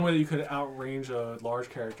way that you could outrange a large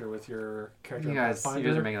character with your character. You guys are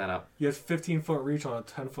making that up. You have 15-foot reach on a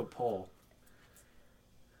 10-foot pole.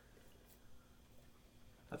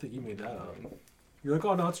 I think you made that up. You're like,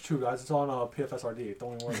 oh no, it's true, guys. It's on PFSRD.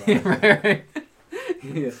 Don't even worry about it. Right.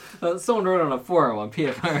 Yeah. Someone wrote on a forum on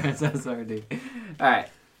PFSRD. All right.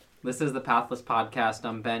 This is the Pathless Podcast.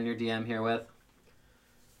 I'm Ben, your DM, here with...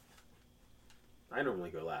 I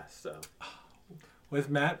normally go last, so... With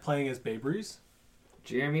Matt playing as Baybreeze.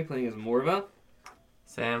 Jeremy playing as Morva.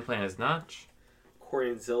 Sam playing as Notch.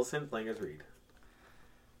 Corey and Zilson playing as Reed.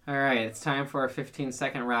 All right. It's time for our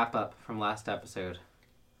 15-second wrap-up from last episode.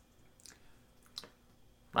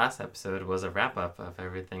 Last episode was a wrap-up of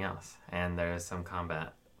everything else, and there's some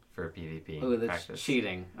combat for PvP. Ooh, that's practice.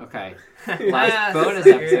 cheating. Okay. Last bonus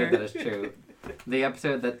episode, that is true. The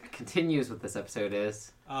episode that continues with this episode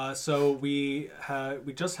is... So we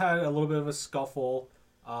just had a little bit of a scuffle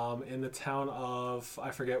in the town of,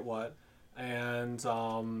 I forget what, and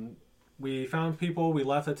we found people, we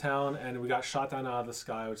left the town, and we got shot down out of the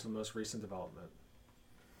sky, which is the most recent development.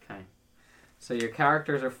 Okay. So your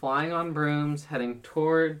characters are flying on brooms, heading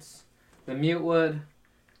towards the Mutewood,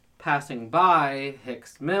 passing by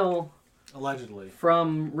Hicks Mill. Allegedly.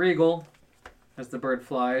 From Regal, as the bird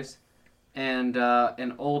flies, and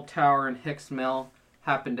an old tower in Hicks Mill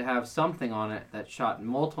happened to have something on it that shot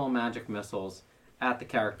multiple magic missiles at the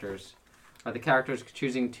characters. Are the characters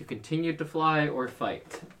choosing to continue to fly or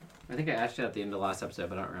fight? I think I asked you at the end of the last episode,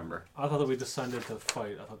 but I don't remember. I thought that we descended to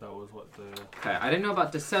fight. I thought that was what the... Okay, I didn't know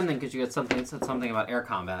about descending because you said something about air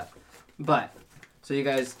combat. But, so you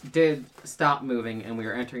guys did stop moving and we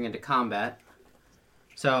are entering into combat.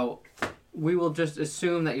 So, we will just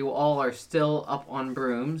assume that you all are still up on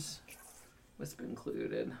brooms. Wisp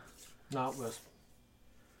included. Not Wisp.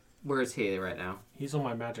 Where is he right now? He's on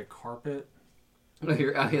my magic carpet. Oh,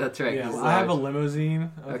 yeah, that's right. Yeah, I have a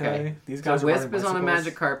limousine. Okay. These guys so are Wisp is on a bicycles.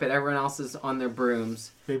 magic carpet. Everyone else is on their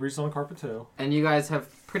brooms. Baby's on the carpet too. And you guys have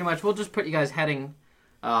pretty much... We'll just put you guys heading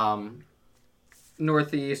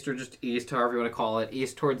northeast or just east, however you want to call it,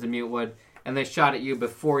 east towards the Mutewood. And they shot at you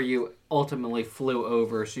before you ultimately flew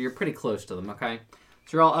over. So you're pretty close to them, okay?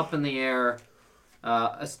 So you're all up in the air,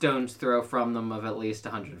 a stone's throw from them of at least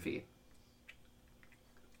 100 feet.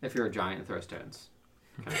 If you're a giant and throw stones.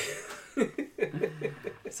 Okay.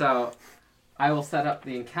 So, I will set up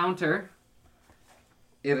the encounter.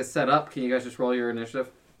 It is set up. Can you guys just roll your initiative?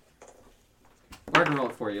 Or I can roll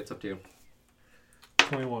it for you. It's up to you.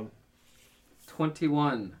 21.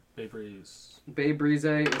 21. Baybreeze.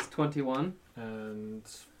 Baybreeze is 21. And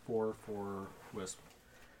 4 for Wisp.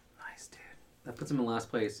 Nice, dude. That puts him in last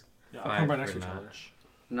place. Yeah, I'll come right next to each other.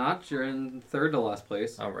 Notch, you're in third to last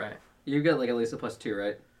place. Oh, right. You get like at least a +2,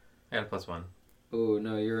 right? I got a +1. Oh,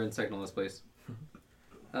 no, you're in second to last place.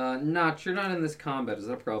 Notch, you're not in this combat. Is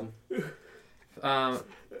that a problem? I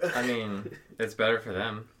mean, it's better for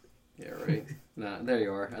them. Yeah, right. Nah, there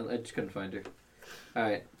you are. I just couldn't find you.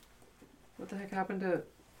 Alright. What the heck happened to...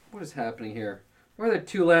 What is happening here? Where are the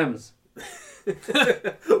two limbs?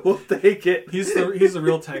 We'll take it. He's the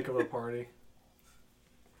real tank of the party.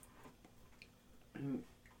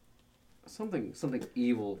 Something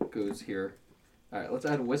evil goes here. Alright, let's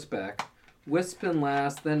add Wisp back. Wisp in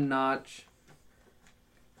last, then Notch.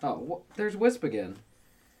 Oh, there's Wisp again.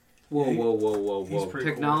 Whoa.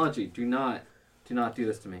 Technology, cool. Do not do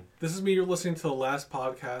this to me. This is me. You're listening to the last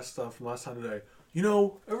podcast from last time today. You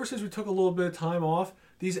know, ever since we took a little bit of time off,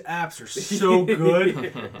 these apps are so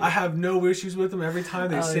good. I have no issues with them. Every time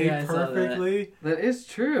they save perfectly. That is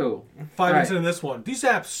true. 5 minutes into this one. These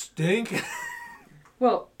apps stink.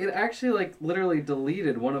 Well, it actually, like, literally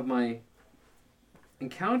deleted one of my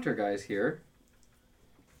encounter guys here.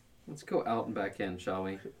 Let's go out and back in, shall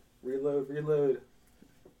we? Reload. Yeah,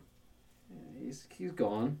 he's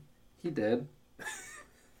gone. He dead.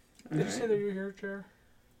 Did you say that you're here, Chair?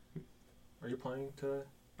 Are you playing today?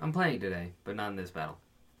 I'm playing today, but not in this battle.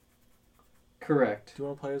 Correct. Do you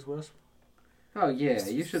want to play as Wisp? Oh, yeah,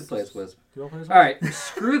 you should play as Wisp. Do you want to play as Wisp? Alright,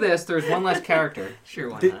 screw this. There's one less character. Sure,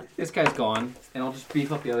 why not? This guy's gone, and I'll just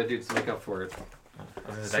beef up the other dudes to make up for it.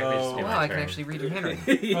 I can actually read your handwriting.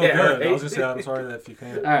 Yeah, good. Right? I was just saying, I'm sorry that if you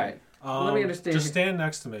can't. Alright. Let me understand. Just stand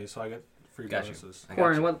next to me so I get free bonuses.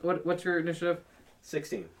 Corin, what's your initiative?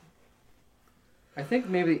 16. I think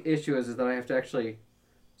maybe the issue is that I have to actually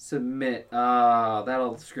submit.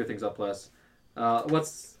 That'll screw things up less.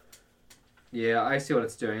 Yeah, I see what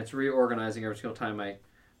it's doing. It's reorganizing every single time I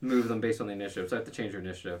move them based on the initiative, so I have to change your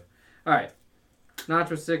initiative. Alright. Notch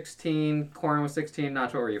was 16, Corin was 16.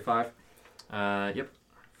 Notch, what were you, 5? Yep.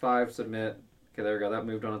 5, submit. Okay, there we go. That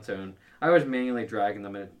moved on its own. I was manually dragging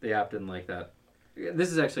them, and the app didn't like that.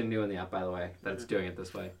 This is actually new in the app, by the way, that it's doing it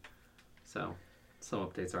this way. So, some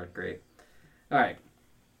updates aren't great. All right.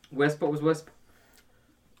 Wisp, what was Wisp?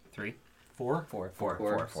 3. 4.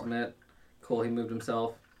 4. Submit. Cool, he moved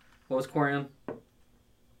himself. What was Corian?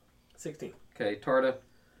 16. Okay, Tarda.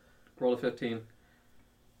 Roll a 15.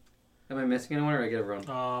 Am I missing anyone, or did I get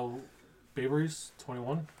everyone? Baberies,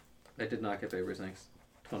 21. I did not get Baber's thanks.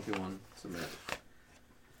 21. Submit.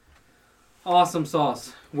 Awesome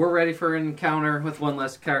sauce. We're ready for an encounter with one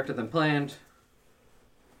less character than planned.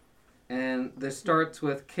 And this starts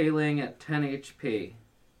with Kaling at 10 HP.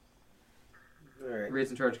 Alright. Reads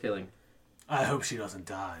in charge Kaling. I hope she doesn't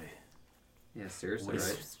die. Yeah, seriously,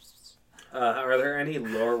 right? Are there any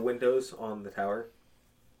lower windows on the tower?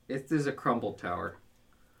 This is a crumbled tower.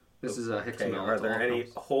 This is a Okay, Hicksmell. are there any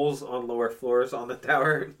holes on lower floors on the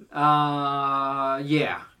tower?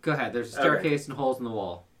 Yeah. Go ahead. There's a staircase and holes in the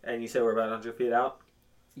wall. And you said we're about 100 feet out?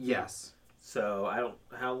 Yes. So, I don't...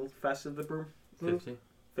 How fast is the broom move? 50.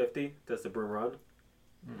 50? Does the broom run?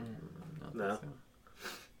 No.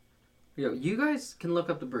 Yo, you guys can look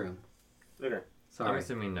up the broom. Okay, I'm Sorry.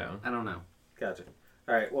 assuming no. I don't know. gotcha.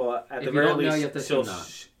 Alright, well, at If the you very don't know, least, you have to she'll... assume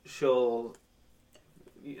not. she'll...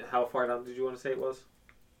 How far down did you want to say it was?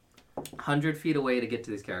 100 feet away to get to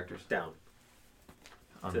these characters. Down.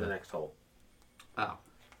 On To the next hole. Oh.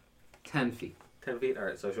 10 feet. 10 feet?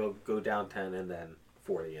 Alright, so she'll go down 10 and then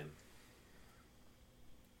 40 in.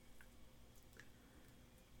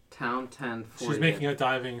 Town 10, 40. She's making a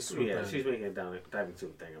diving swoop Yeah, in. she's making a diving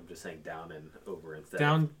swoop thing. I'm just saying down and over instead.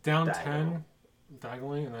 down diagonal. 10,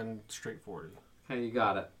 diagonally, and then straight 40. Okay, you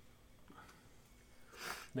got it.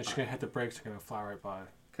 Then she's going to hit the brakes and going to fly right by.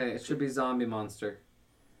 Okay, it should be zombie monster.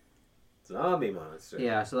 Zombie monster.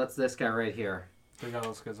 Yeah, so that's this guy right here. They got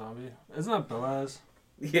us good zombie. Isn't that Boaz?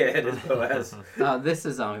 Yeah, it is Boaz. This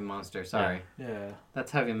is zombie monster. Sorry. Yeah.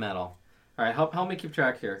 That's heavy metal. All right, help me keep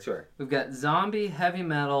track here. Sure. We've got zombie, heavy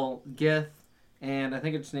metal, Gith, and I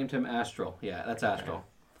think I just named him Astral. Yeah, that's Astral.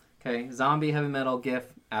 Okay, zombie, heavy metal, Gith,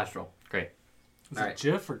 Astral. Is Alright. it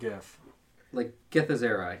GIF or GIF? Like Gith is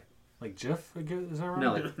Arai. Like GIF? Is that right?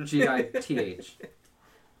 No, like Gith.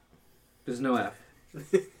 There's no F.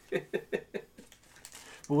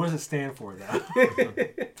 But what does it stand for, though?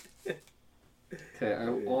 Okay, I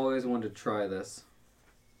always wanted to try this.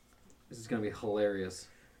 This is gonna be hilarious.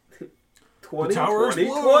 20, tower 20.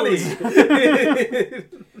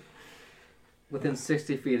 Within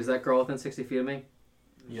 60 feet. Is that girl within 60 feet of me?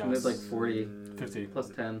 She moved Yes. like 40 50. plus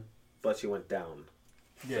 10. But she went down.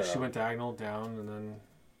 Yeah, she So- went diagonal, down, and then...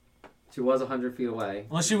 She was 100 feet away.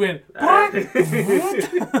 Unless she went... Alright.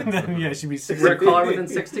 and then, yeah, she'd be 60. We're gonna call her within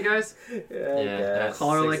 60, guys? Yeah,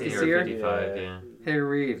 Call her like 60 you or see her? 55, Yeah. yeah. Hey,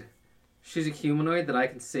 Reed. She's a humanoid that I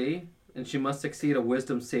can see, and she must succeed a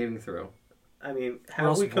wisdom saving throw. I mean, Or how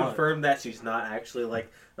else do we what? confirm that she's not actually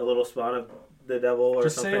like a little spawn of the devil or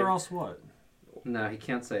Just something? say or else what? No, he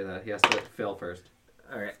can't say that. He has to fail first.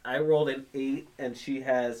 Alright, I rolled an 8 and she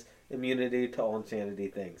has immunity to all insanity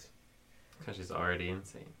things. Because she's already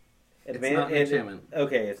insane. It's not an enchantment.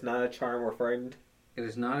 Okay, it's not a charm or frightened. It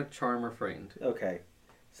is not a charm or frightened. Okay,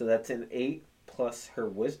 so that's an 8 plus her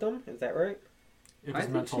wisdom. Is that right? If I it's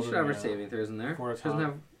think mental, she should then have her yeah. saving throws in there. For a She doesn't top.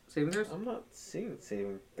 have saving throws? I'm not seeing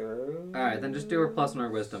saving throws. Alright, then just do her plus on her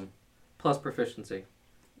wisdom. Plus proficiency.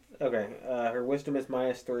 Okay, her wisdom is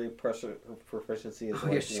 -3. Plus her proficiency is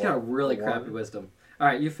Oh, yeah, she's got a really crappy wisdom.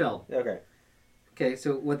 Alright, you failed. Okay. Okay,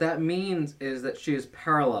 so what that means is that she is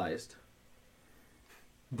paralyzed.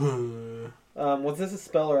 Buh. Was this a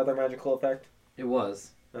spell or other magical effect? It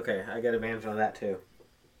was. Okay, I get advantage on that too.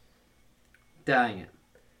 Dang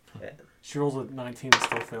it. She rolls a 19 and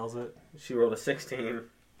still fails it. She rolled a 16.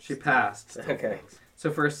 She passed. Okay.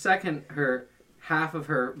 So for a second, her half of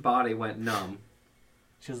her body went numb,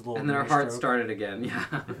 She has a little and then her mini heart stroke. started again.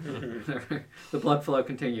 Yeah, the blood flow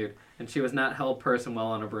continued, and she was not held person while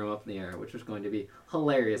on a broom up in the air, which was going to be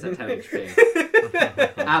hilarious at 10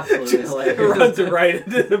 HP. Absolutely hilarious. Runs right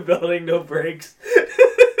into the building, no brakes.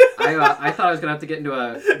 I thought I was gonna have to get into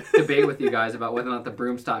a debate with you guys about whether or not the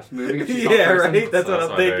broom stops moving. If she's Yeah, held person. right? That's what That's I'm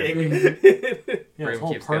what I thinking. Yeah, Broom it's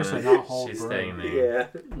whole keeps person, going. not whole She's broom. staying there.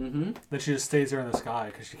 Yeah. Mm-hmm. Then she just stays there in the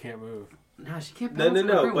sky because she can't move. No, she can't. No, balance on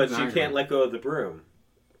the broom but with she an can't iron. let go of the broom.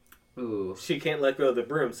 Ooh. She can't let go of the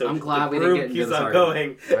broom, so I'm the glad we broom didn't get into keeps this on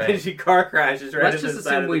argument. going, Right. and she car crashes right Let's into just the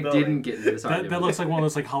side assume of the we building. didn't get into this That argument. looks like one of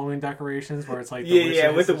those like Halloween decorations where it's like the Yeah, witch yeah,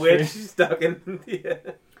 and with the it's witch tree. stuck in. Yeah.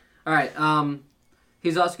 All right.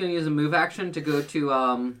 He's also going to use a move action to go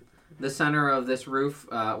to the center of this roof.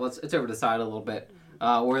 Well, it's over the side a little bit,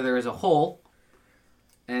 where there is a hole,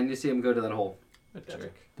 and you see him go to that hole. A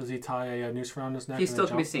jerk. Does he tie a noose around his neck? He and still then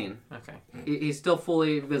can be jump? seen. Okay. He's still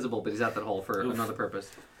fully visible, but he's at that hole for another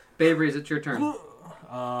purpose. Babe Breeze, it's your turn.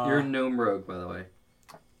 You're a gnome rogue, by the way.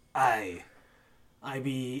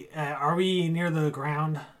 Are we near the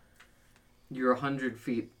ground? You're 100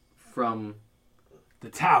 feet from... The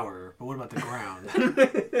tower, but what about the ground?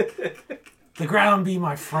 The ground be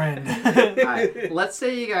my friend. Alright, let's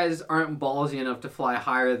say you guys aren't ballsy enough to fly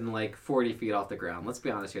higher than like 40 feet off the ground. Let's be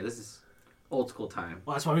honest here. This is old school time.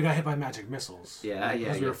 Well, that's why we got hit by magic missiles. Yeah.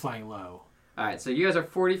 Because we were flying low. Alright, so you guys are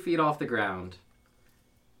 40 feet off the ground.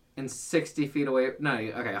 And 60 feet away... No,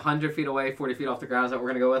 okay, 100 feet away, 40 feet off the ground. Is that what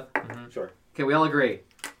we're going to go with? Sure. Okay, we all agree.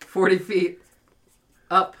 40 feet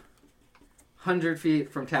up, 100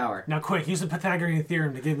 feet from tower. Now, quick, use the Pythagorean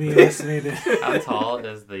theorem to give me an estimated. How tall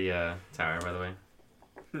is the tower, by the way?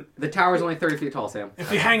 The tower's only 30 feet tall, Sam.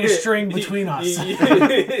 If we hang a string between us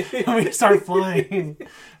and we start flying,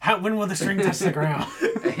 when will the string touch the ground?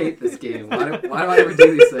 I hate this game. Why do I ever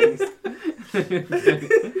do these things?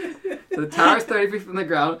 So the tower's 30 feet from the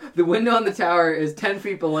ground. The window on the tower is 10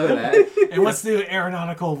 feet below that. And what's the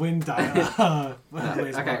aeronautical wind dial?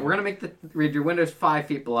 Okay, we're going to read your window's 5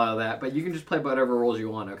 feet below that, but you can just play whatever rules you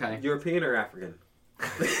want, okay? European or African?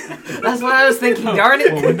 That's what I was thinking, darn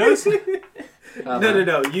it! Well, windows?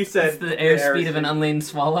 No. You said It's the airspeed of an unladen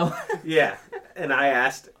swallow. Yeah, and I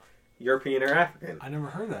asked European or African. I never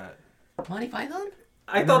heard that. Monty Python?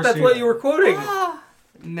 I I've thought never that's seen what it. you were quoting.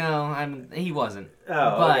 No, he wasn't.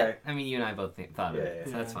 Oh, But, okay. I mean, you and I both thought of it, Yeah,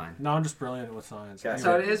 so yeah. that's fine. No, I'm just brilliant with science. Gotcha.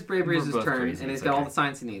 So it is Brave We're Breeze's both turn, crazy, and he's it's got all okay. the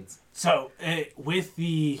science he needs. So with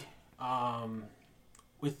the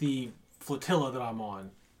flotilla that I'm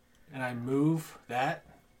on, and I move that,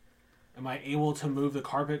 am I able to move the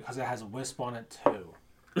carpet because it has a wisp on it too?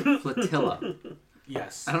 Flotilla.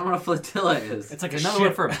 Yes. I don't know what a flotilla is. It's like a Another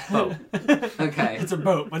ship. word for a boat. Okay. It's a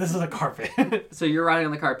boat, but this is a carpet. So you're riding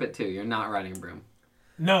on the carpet too. You're not riding a broom.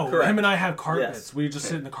 No, Correct. him and I have carpets. Yes. We just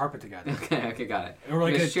sit in the carpet together. Okay, got it. We're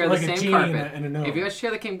like You a, guys share like the a same genie carpet. and a gnome. If you guys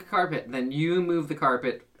share the same carpet, then you move the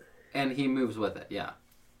carpet, and he moves with it. Yeah.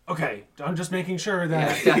 Okay, I'm just making sure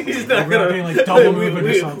that Yeah, He's we're not not gonna getting like double we, movement or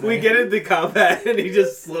we, something. we get into combat and he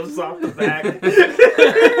just slips off the back.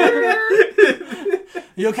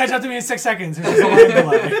 You'll catch up to me in 6 seconds. It's just a line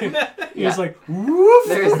delay. He's Yeah. like, woof.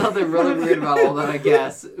 There's nothing really weird about all that, I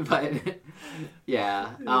guess. But yeah,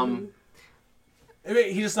 I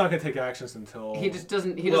mean, he's just not gonna take actions until he just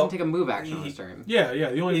doesn't. He Well, doesn't take a move action on his turn. Yeah.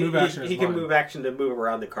 The only move action is he can mine. move action to move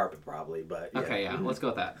around the carpet probably, but yeah. Okay, yeah. Let's go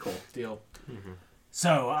with that. Cool. Deal.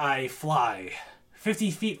 So I fly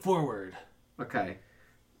 50 feet forward. Okay,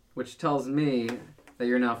 which tells me that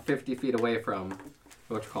you're now 50 feet away from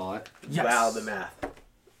what you call it. Yes. Wow, the math.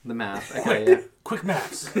 The math. Okay, Quick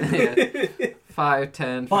maps. yeah. 5,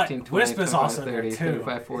 10, But 15, 20, Wisp is 25, also there, 30, too.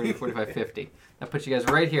 35, 40, 45, 50. That puts you guys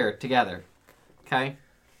right here together. Okay?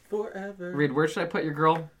 Forever. Reed, where should I put your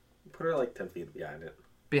girl? Put her like 10 feet behind it.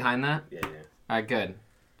 Behind that? Yeah. Alright, good.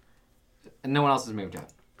 And no one else has moved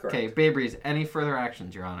yet. Correct. Okay, Babe Breeze, any further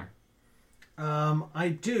actions, Your Honor?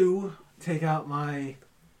 I do take out my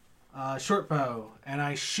short bow and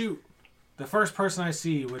I shoot the first person I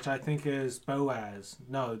see, which I think is Boaz.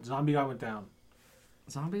 No, zombie guy went down.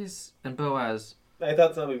 Zombies and Boaz. I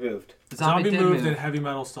thought somebody moved. Zombie did moved move, and heavy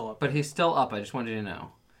metal still up. but he's still up. I just wanted you to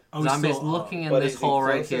know. Oh, he's Zombie's still up. looking in But this is he hole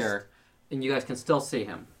right closest? here, and you guys can still see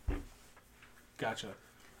him. Gotcha.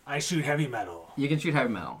 I shoot heavy metal. You can shoot heavy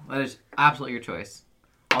metal. That is absolutely your choice.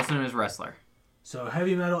 Also known as wrestler. So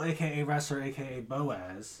heavy metal, aka wrestler, aka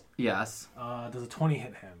Boaz. Yes. Does a 20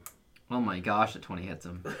 hit him? Oh my gosh, a 20 hits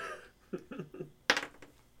him.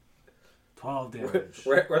 12 damage.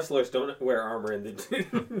 Wrestlers don't wear armor in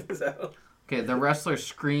the so. Okay, the wrestler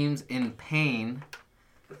screams in pain.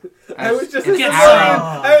 I was just a It's civilian.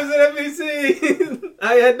 ow. I was an NPC.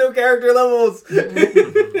 I had no character levels.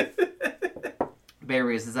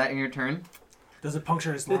 Berries, is that in your turn? Does it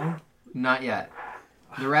puncture his lung? Not yet.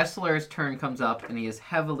 The wrestler's turn comes up, and he is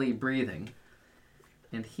heavily breathing.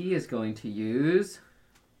 And he is going to use...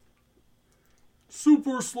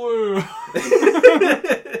 Super Slayer!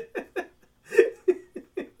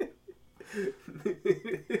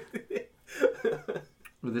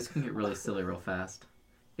 Well, this can get really silly real fast.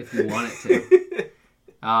 If you want it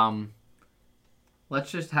to.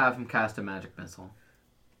 Let's just have him cast a magic missile.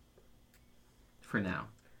 For now.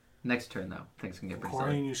 Next turn, though, things can get pretty silly.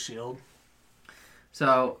 Pouring you shield.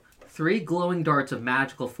 So, 3 glowing darts of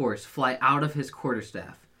magical force fly out of his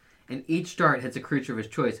quarterstaff, and each dart hits a creature of his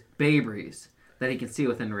choice, Babe Breeze, that he can see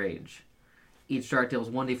within range. Each dart deals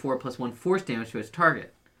 1d4 plus 1 force damage to its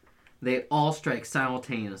target. They all strike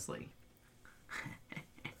simultaneously.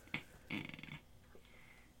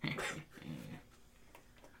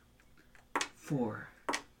 4,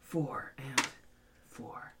 4, and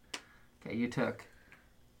 4. Okay, you took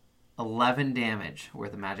 11 damage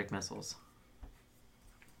worth of magic missiles.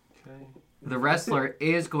 Okay. The wrestler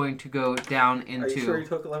is going to go down into... Are you sure you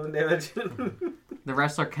took 11 damage? The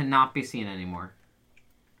wrestler cannot be seen anymore.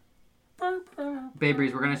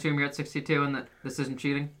 Babies, we're going to assume you're at 62 and that this isn't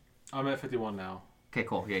cheating? I'm at 51 now. Okay,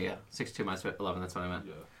 cool. Yeah. 62 minus 11, that's what I meant.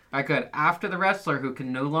 Yeah. Alright, good. After the wrestler, who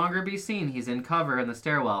can no longer be seen, he's in cover in the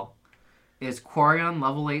stairwell, is Quarion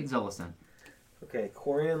level 8 Zillison. Okay,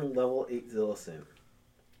 Quarion level 8 Zillison.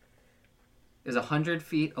 Is 100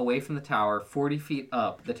 feet away from the tower, 40 feet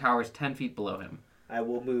up. The tower is 10 feet below him. I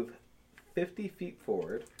will move 50 feet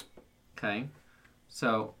forward. Okay.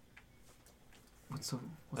 So, what's the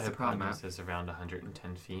problem, Matt? hypotenuse is around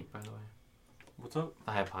 110 feet, by the way. What's up?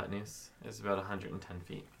 The hypotenuse is about 110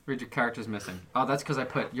 feet. Read your character's missing. Oh, that's because I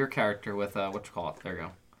put your character with, what you call it. There you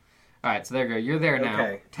go. Alright, so there you go. You're there now.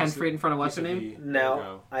 Okay. 10 feet in front of what's her name?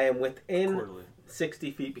 Now, I am within Quarterly.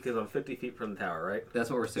 60 feet because I'm 50 feet from the tower, right? That's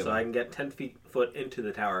what we're assuming. So I can get 10 foot into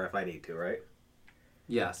the tower if I need to, right?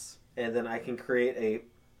 Yes. And then I can create a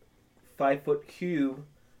 5-foot cube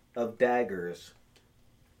of daggers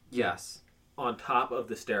Yes. on top of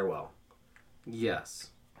the stairwell. Yes.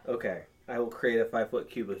 Okay. I will create a 5-foot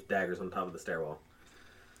cube of daggers on top of the stairwell.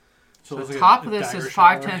 So it's the like top a of this dagger is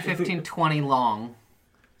 5, shower. 10, 15, 20 long.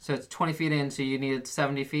 So it's 20 feet in, so you needed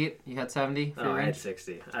 70 feet? You had 70 for your Oh, I had range?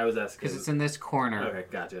 60. I was asking. Because it's in this corner. Okay,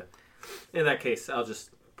 gotcha. In that case, I'll just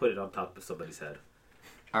put it on top of somebody's head.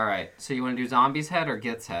 Alright, so you want to do Zombie's head or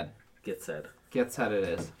Gith's head? Get said. Gith's head it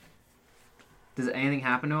is. Does anything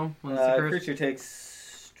happen to him when this occurs? Creature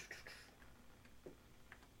takes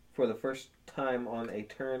for the first time on a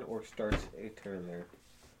turn or starts a turn there.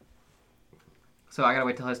 So I gotta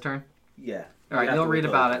wait till his turn? Yeah. Alright, You have you'll to read wait till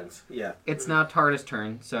about it it. turns. Yeah. It's now Tarda's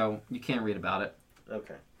turn, so you can't read about it.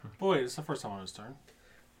 Okay. Boy, it's the first time on his turn.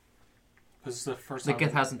 This is the first The time.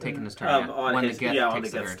 Gith hasn't taken his turn yet. On When his, the Gith yeah, on the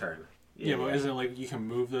takes the Gith's turn. turn. Yeah, but isn't it like you can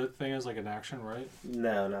move the thing as like an action, right?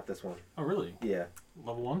 No, not this one. Oh, really? Yeah.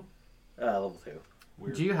 Level 1? Level 2.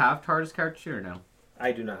 Weird. Do you have Tarda's character sheet or no?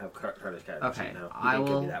 I do not have Carter's character Okay, sheet now. You I didn't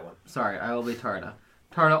give will- me that one. Sorry, I will be Tarda.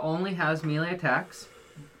 Tarda only has melee attacks,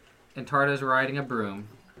 and Tarda is riding a broom.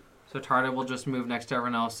 So Tarda will just move next to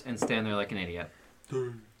everyone else and stand there like an idiot.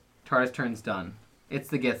 Tarda's turn's done. It's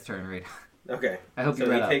the Gith's turn, Reed. Okay. I hope so you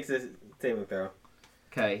read he up. takes his saving throw.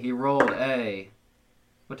 Okay, he rolled a...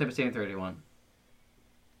 What type of saving throw do you want?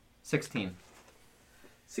 16.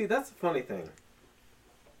 See, that's the funny thing.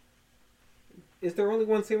 Is there only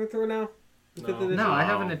one saving throw now? No. Fifth edition? No, I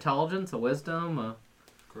have an intelligence, a wisdom,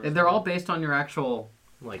 they're all based on your actual...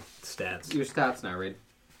 Like stats. Your stats now, Reed.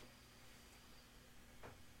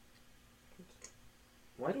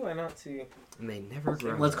 Why do I not see? And they never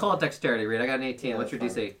grow. Let's call it dexterity, Reed. I got an 18. Yeah, What's your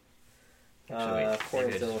that's DC?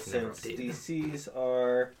 According maybe I to just never since updated. DCs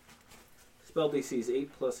are spell DCs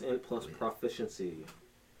 8 plus int plus proficiency.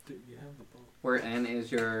 Do you have the book? Where N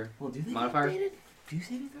is your Well, do they modifier? Do you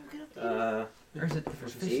saving throw get updated? Uh, Or is it the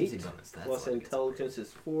proficiency 8 bonus? That's plus what gets intelligence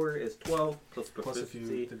is 4 is 12 plus Plus if you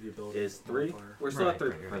proficiency did the ability is 3. modifier. We're still at Right, 3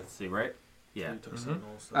 right, right. proficiency, right? Yeah. You took Mhm.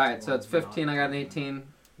 Sentinels, that's Alright, so one it's 15. I got an not- 18.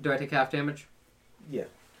 Do I take half damage? Yeah.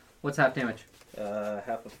 What's half damage?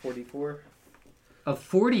 Half of 44. Of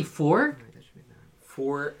 44? Alright, that should be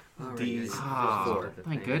 4 Alright, Ds guys. Ah, plus 4.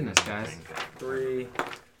 my goodness, guys. 3,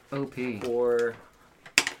 OP. 4,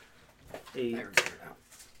 8, There we go.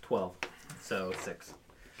 12. So 6.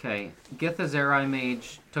 Okay, Githa Zerai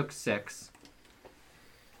Mage took 6.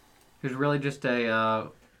 Who's really just a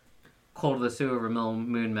Cold of the Sewer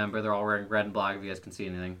Moon member. They're all wearing red and black if you guys can see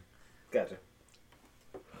anything. Gotcha.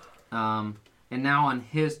 And now on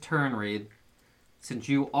his turn, Reed, since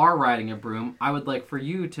you are riding a broom, I would like for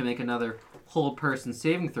you to make another hold person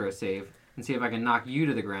saving throw save and see if I can knock you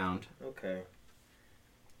to the ground. Okay.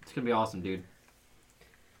 It's gonna be awesome, dude.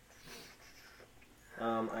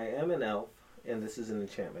 I am an elf, and this is an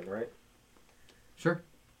enchantment, right? Sure.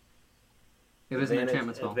 It is an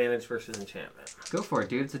enchantment spell. Advantage versus enchantment. Go for it,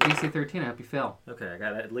 dude. It's a DC 13. I hope you fail. Okay, I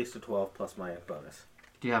got at least a 12 plus my bonus.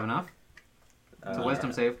 Do you have enough? It's a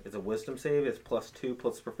wisdom save. It's a wisdom save. It's +2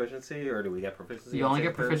 plus proficiency, or do we get proficiency? You on only save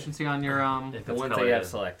get throws? proficiency on your If The it's ones that colored you have in.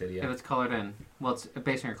 selected, if yeah. it's colored in. Well, it's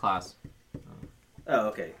based on your class. Oh,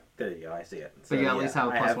 okay. There you go. I see it. But you at least have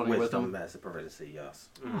a I plus have one on your wisdom. as a proficiency. Yes.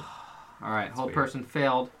 All right, hold weird. person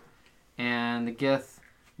failed, and the Gith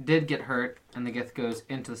did get hurt, and the Gith goes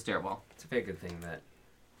into the stairwell. It's a very good thing that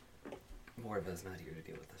Morva's not here to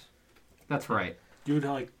deal with this. That's right. You would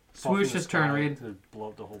like fall from the Swoosh's turn, sky Reed. to blow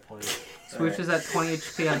up the whole place. Swoosh is at 20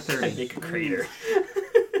 HP on 30. Make a crater.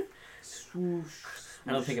 Swoosh.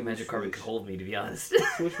 I don't think a magic carpet could hold me, to be honest.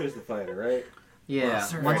 Swoosh was the fighter, right? Yeah.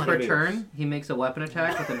 Sir, Once one per moves. turn, he makes a weapon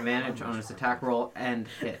attack with advantage on his attack roll and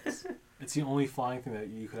hits. It's the only flying thing that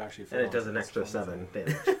you could actually fit And it on. does an That's extra the only 7 thing.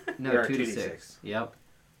 damage. No, Or 2d6. Yep.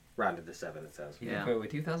 Rounded to 7, it says. You Yeah. can put it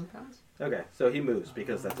with 2,000 pounds? Okay, so he moves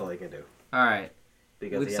because that's all he can do. All right.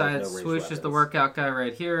 Because We he has decided no ranged Swoosh is the weapons. workout guy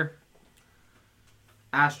right here.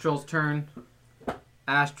 Astral's turn.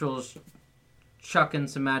 Astral's chucking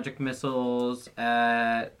some magic missiles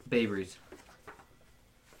at Baybreeze.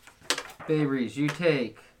 Baybreeze, you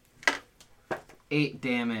take 8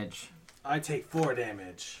 damage. I take 4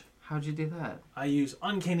 damage. How'd you do that? I use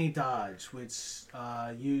Uncanny Dodge, which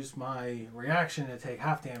used my reaction to take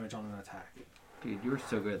half damage on an attack. Dude, you were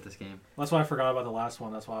so good at this game. That's why I forgot about the last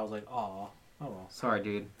one. That's why I was like, oh well. Sorry,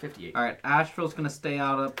 dude. 58. All right, Astral's gonna stay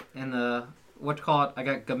out up in the what you call it? I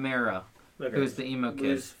got Gamera, Okay. who's the emo kid.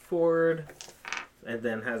 Moves forward, and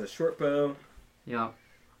then has a short bow, Yeah,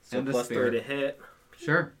 so And a plus spear. 3 to hit,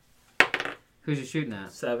 sure. Who's you shooting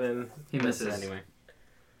at? 7. He misses. Anyway.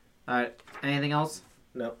 All right. Anything else?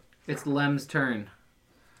 No, It's Lem's turn.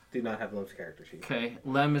 do not have Lem's character sheet. Okay,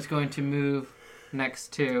 Lem is going to move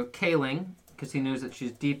next to Kaling because he knows that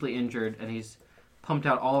she's deeply injured and he's pumped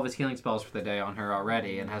out all of his healing spells for the day on her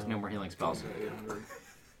already and has no more healing spells.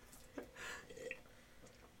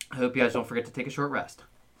 I hope you guys don't forget to take a short rest.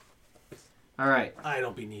 All right, I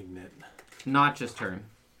don't be needing it. Notch's turn.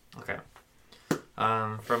 Okay.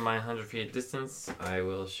 From my 100 feet distance, I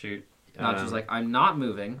will shoot. Notch is like, I'm not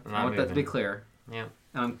moving. I'm I not want that to be moving. clear. Yeah.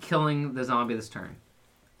 And I'm killing the zombie this turn.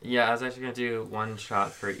 Yeah, I was actually gonna do one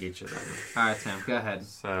shot for each of them. All right, Sam, go ahead.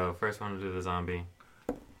 So first one will do the zombie,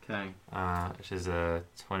 Okay. which is a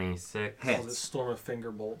 26. Hit. Calls it Storm of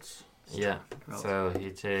Finger Bolts. Yeah. Relative. So he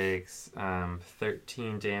takes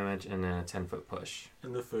 13 damage and then a 10-foot push.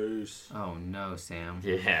 In the face. Oh no, Sam.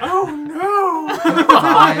 Yeah. Oh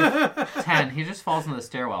 5, 10. He just falls in the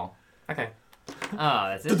stairwell. Okay. Oh,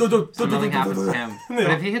 that's it? no! So nothing happens to him. But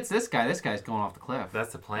Yeah. if he hits this guy's going off the cliff.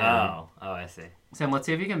 That's the plan. Oh, I see. Sam, let's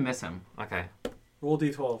see if you can miss him. Okay. Roll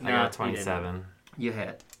D12. I No, got he 27. You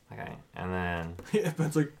hit. Okay. And then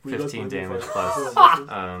Ben's like, we 15 just- damage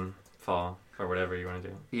plus fall or whatever you want to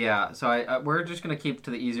do. Yeah, so we're just going to keep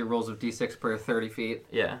to the easier rolls of d6 per 30 feet.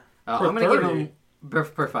 Yeah. Per I'm going to give 30? him...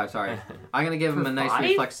 Per 5, sorry. I'm going to give him Per a nice 5?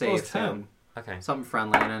 reflex That was save. 10. So Okay. something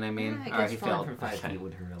friendly, you know what I mean? Yeah, I All right, guess he falling failed. from 5 Okay. feet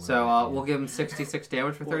would hurt a little So bit. we'll give him 66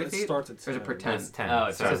 damage for 30 Well, it feet? starts at Or is it 10. per 10? It's 10. Oh,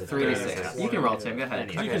 it's So It's a 3 to 6. 36. You can roll it, Sam. Go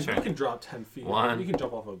ahead. Yeah. You Okay, can, sure. you can drop 10 feet. One. You can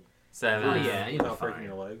jump off a 7. Yeah, you'll be without breaking fine.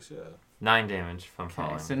 your legs. Yeah. 9 damage from Okay,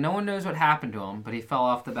 falling. so no one knows what happened to him, but he fell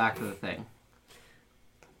off the back of the thing.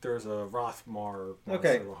 There's a Rothmar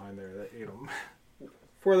Okay. monster behind there that ate him.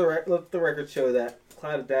 For the let the record show that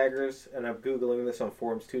Cloud of Daggers, and I'm googling this on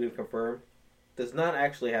forums too to confirm, does not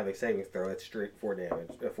actually have a saving throw. It's straight 4 damage,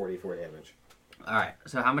 44 damage. All right,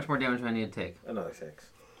 so how much more damage do I need to take? Another 6.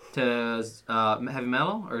 To heavy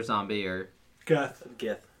metal or zombie or Geth.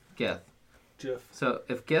 Gith. Gith? Jiff. So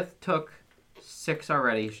if Gith took 6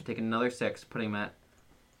 already, he should take another 6, putting him at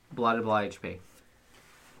blah HP.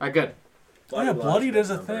 All right, good. Oh, yeah, bloodied is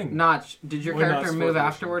a thing. Notch, did your We're not character supposed move to.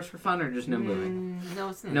 afterwards for fun or just no moving? No,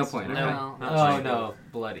 it's No point, okay. No. Not Oh, sure. no.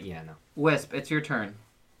 Blood. Yeah, no. Wisp, it's your turn.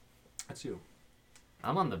 That's you.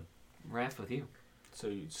 I'm on the raft with you. So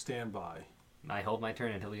you stand by. I hold my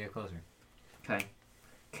turn until we get closer. Okay.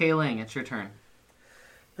 Kaling, it's your turn.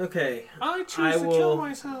 Okay. I choose I to kill will-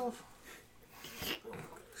 myself.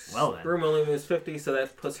 Well then. Room only moves 50, so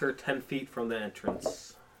that puts her 10 feet from the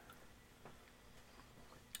entrance.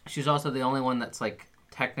 She's also the only one that's like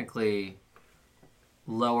technically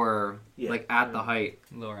lower, Yeah. like at the height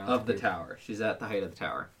Lower of the altitude. tower. She's at the height of the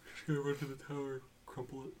tower. She's gonna run to the tower,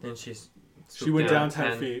 crumple it. Then she's. She went down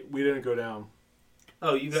 10 feet. We didn't go down.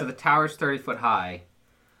 Oh, you So got. the tower's 30 foot high.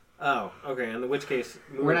 Oh, okay. In which case,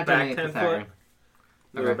 move We're her not doing back any 10 Pythagorean. foot.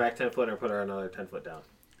 Move her Okay. back 10 foot, or put her another 10 foot down.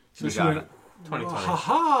 So You she got went. it. 20. Ha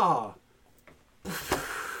ha!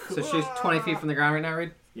 So she's 20 feet from the ground right now,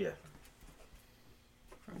 Reed? Yeah.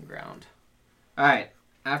 From ground. Alright.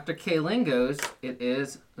 After Kaling goes, it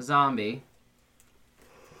is Zombie.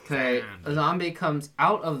 Okay. A zombie comes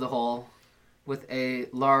out of the hole with a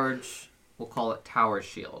large, we'll call it tower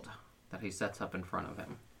shield, that he sets up in front of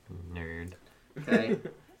him. Nerd. Okay.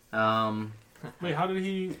 Wait, how did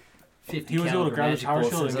he? 50 He was able to caliber grab the magic tower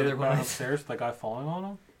shield bolsters and get back otherwise. upstairs. The guy falling on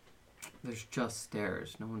him. There's just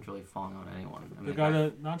stairs. No one's really falling on anyone. I The mean, guy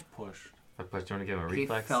that Notch pushed. But you want to give him a He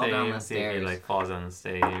reflex fell save? down the See if he stairs. like falls down the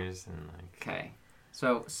stairs and like. Okay.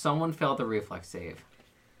 So someone failed the reflex save.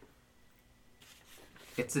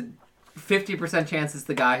 It's a 50% chance it's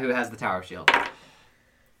the guy who has the tower shield.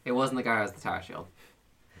 It wasn't the guy who has the tower shield.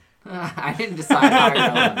 I didn't decide high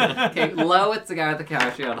or low. Okay, low it's the guy with the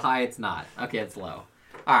cow shield. High it's not. Okay, it's low.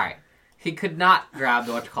 All right. He could not grab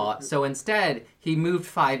the whatchamacallit, so instead he moved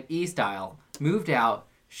 5E style, moved out,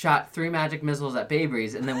 shot 3 magic missiles at Bay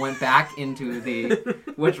Breeze, and then went back into the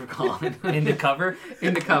whatchamacallit. Into cover?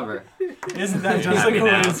 Into cover. Isn't that just a Happy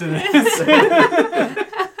now. coincidence?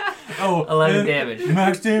 Oh, 11 damage.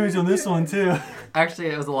 Max damage on this one too. Actually,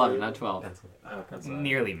 it was 11, not 12. That's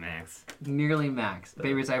nearly max. Nearly max.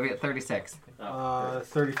 Bay Breeze, I get 36.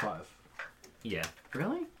 35. Yeah.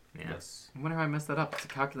 Really? Yeah. Yes. I wonder how I messed that up. It's a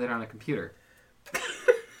calculator on a computer.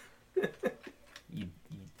 You,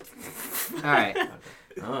 All right.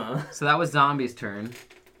 uh, So that was Zombie's turn.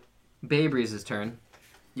 Bay Breeze's turn.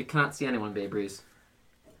 You cannot see anyone, Bay Breeze.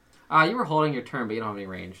 You were holding your turn, but you don't have any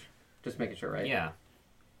range. Just making sure, right? yeah.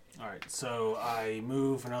 All right, so I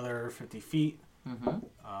move another 50 feet. Mm-hmm.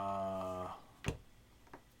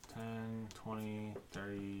 10, 20,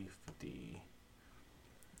 30, 50.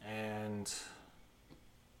 And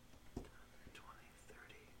 20,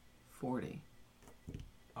 30, 40,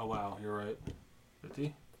 oh wow, you're right.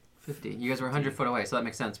 50? 50. You guys were 100 foot away, so that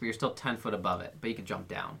makes sense, but you're still 10 foot above it, but you can jump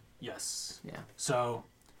down. Yes. Yeah. So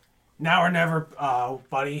now or never,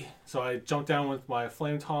 buddy. So I jump down with my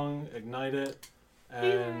flame tongue, ignite it,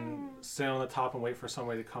 and stand on the top and wait for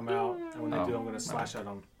somebody to come out. And when they do, I'm going to slash at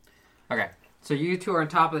them. Okay. So you two are on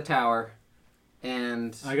top of the tower,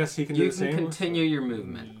 and I guess he can do you the can same. continue your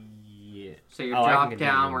movement. Yeah. So your Oh, I can drop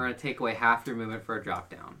continue down, moving. we're going to take away half your movement for a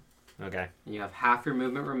drop down. Okay. And you have half your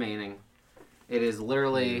movement remaining. It is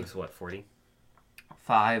literally Moves, what, 40?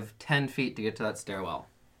 10 feet to get to that stairwell.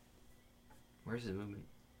 Where's his movement?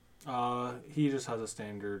 He just has a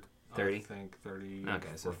standard 30? I think 30 Okay,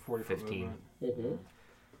 so or 40 foot 15. movement.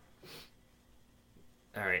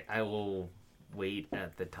 Alright, I will wait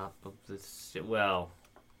at the top of the... Well,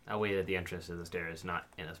 I'll wait at the entrance of the stairs, not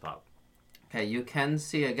in a spot. Okay, you can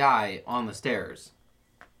see a guy on the stairs.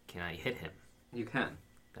 Can I hit him? You can.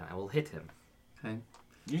 Then I will hit him. Okay.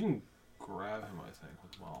 You can grab him, I think,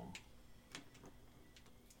 as well.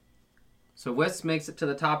 So Wisp makes it to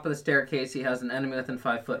the top of the staircase. He has an enemy within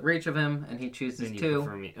 5 foot reach of him, and he chooses Then you to.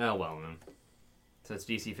 prefer me. Oh, well, then. So it's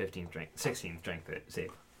DC 15 strength. 16 strength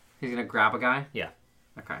save. He's gonna grab a guy? Yeah.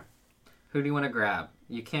 Okay. Who do you want to grab?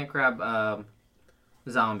 You can't grab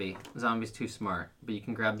Zombie. Zombie's too smart. But you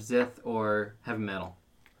can grab Zith or Heavy Metal.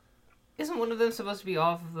 Isn't one of them supposed to be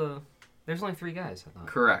off of the... There's only 3 guys, I thought.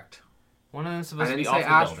 Correct. One of them's I supposed to didn't be say off the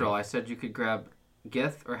Astral. building. I said you could grab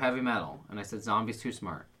Gith or Heavy Metal. And I said Zombie's too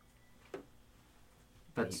smart.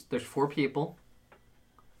 There's 4 people.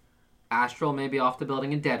 Astral may be off the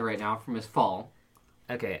building and dead right now from his fall.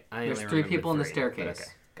 Okay, I There's only 3 remembered people in the 3, staircase.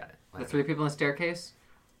 but okay, got it. The 3 people in the staircase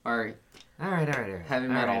are... Alright. Heavy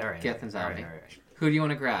Metal, Gith, and Zombie. Alright. Who do you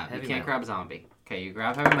want to grab? Heavy You can't Metal. grab Zombie. Okay, you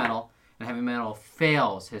grab Heavy Metal, and Heavy Metal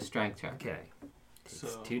fails his strength check. Okay. It's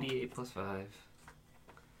So- 2d8 plus 5.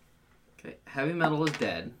 Okay, Heavy Metal is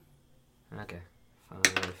dead. Okay.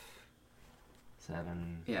 5,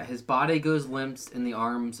 7. Yeah, his body goes limp in the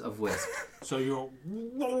arms of Wisp. So you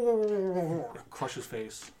crush his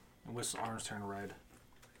face, and Wisp's arms turn red.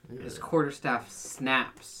 His quarterstaff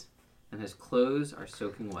snaps, and his clothes are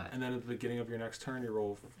soaking wet. And then at the beginning of your next turn, you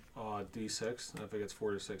roll d6, and if it gets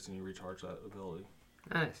 4 to 6, then you recharge that ability.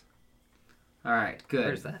 Nice. All right, good.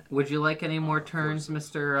 Where's that? Would you like any more turns,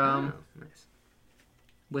 Mr. Oh, nice.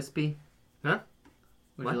 Wispy? Huh?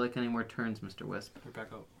 Would What? you like any more turns, Mr. Wisp? Get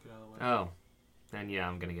back up. Get out of the way. Oh. Then yeah,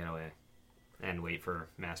 I'm gonna get away. And wait for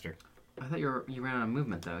Master. I thought you ran out of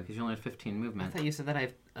movement, though, because you only had 15 I movement. thought you said that I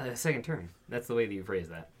have a second turn. That's the way that you phrase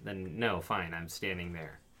that. Then no, fine, I'm standing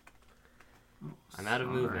there. I'm out of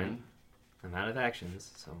Sorry. movement. I'm out of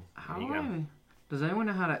actions, so How there you do go. I... Does anyone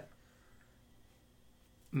know how to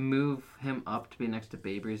move him up to be next to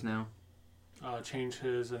Bay Breeze now? Change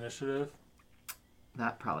his initiative.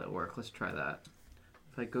 That probably will work. Let's try that.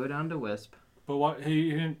 If I go down to Wisp... But what?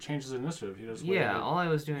 He didn't change his initiative. He just Yeah, waited. all I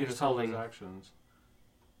was doing He was just held his holding. actions.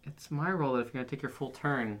 It's my role that if you're going to take your full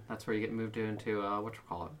turn, that's where you get moved into,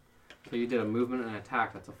 whatchamacallit. So you did a movement and an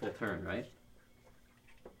attack, that's a full turn, right?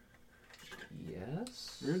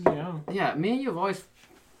 Yes. You're DM. Yeah, me and you have always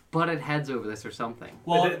butted heads over this or something.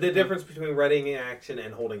 Well, the difference between readying action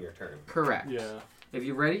and holding your turn. Correct. Yeah. If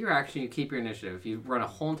you ready your action, you keep your initiative. If you run a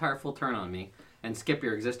whole entire full turn on me and skip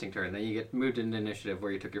your existing turn, then you get moved into initiative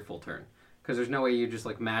where you took your full turn. Because there's no way you just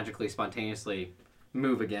like magically, spontaneously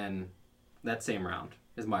move again that same round,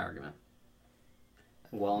 is my argument.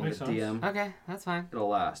 Well, I'm the Makes sense. DM. Okay, that's fine. It'll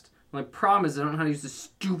last. My problem is I don't know how to use this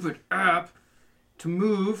stupid app to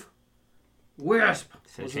move Wisp!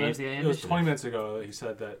 So Wasn't change it? the It was 20 initiative. minutes ago. He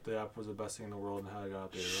said that the app was the best thing in the world and how it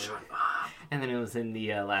got updated. Right? And then it was in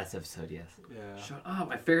the last episode, yes. Yeah. Shut up!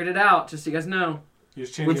 I figured it out. Just so you guys know, He was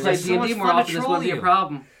we changing. play It's so D&D much more fun to often. This troll wouldn't be a you.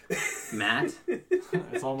 problem. Matt.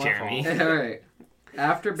 It's all my Jeremy. fault. All right.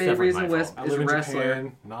 After It's Babe definitely Reason my Wisp I is live in Wrestler.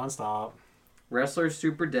 Japan, nonstop. Wrestler's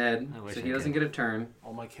super dead, I wish so I he doesn't could. get a turn.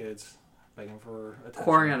 All my kids begging for attention.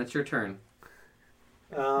 Quarion, it's your turn.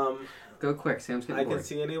 Um, Go quick. Sam's getting I can bored.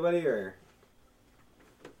 see anybody, or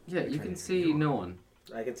Yeah, you can see no one.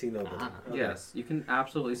 I can see nobody. Ah. Okay. Yes, you can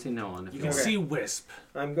absolutely see no one. If You you can want. Okay. see Wisp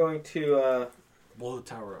I'm going to blow the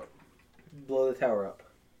tower up. blow the tower up.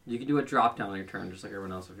 You can do a drop down on your turn, just like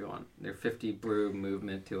everyone else if you want. They're 50 brew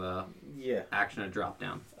movement to a Yeah. action and drop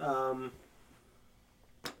down.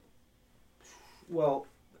 Well,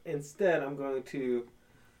 instead, I'm going to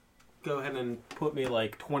go ahead and put me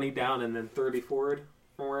like 20 down and then 30 forward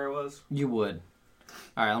from where I was. You would.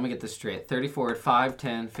 All right, let me get this straight. 30 forward, 5,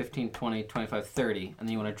 10, 15, 20, 25, 30. And then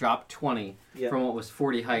you want to drop 20 Yeah. from what was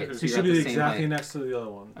 40 height. Mhm. So So you you're should at be the same exactly height. next to the other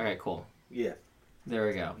one. All right, cool. Yeah. There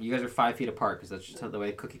we go. You guys are 5 feet apart because that's just how the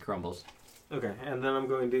way cookie crumbles. Okay, and then I'm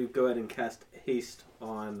going to go ahead and cast haste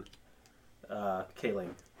on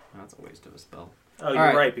Kaling. That's a waste of a spell. Oh, you're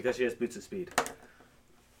right. right, because she has boots of speed.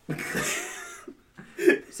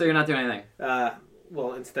 So you're not doing anything.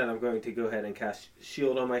 Well, instead, I'm going to go ahead and cast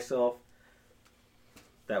shield on myself.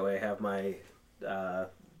 That way, I have my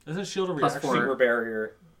Isn't shield a Plus reaction? 4. super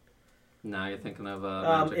barrier. No, you're thinking of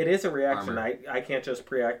magic. It is a reaction. armor. I can't just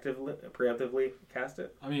preemptively cast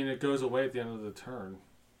it I mean, it goes away at the end of the turn.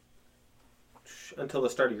 until the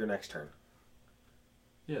start of your next turn.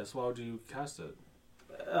 Yes, why would you cast it?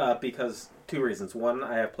 Because 2 reasons. 1,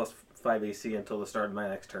 I have plus 5 AC until the start of my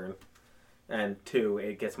next turn. And 2,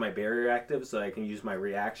 it gets my barrier active, so I can use my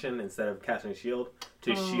reaction instead of casting shield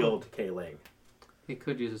to shield Kaling. He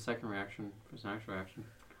could use a second reaction for his next reaction.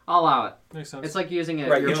 I'll allow it. Makes sense. It's like using it.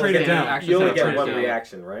 Right, your you trade it standard down. action You only to get trade it one down.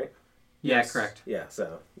 reaction, right? Yeah, Yes. correct. Yeah,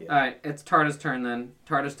 so. Yeah. Alright, it's Tarda's turn then.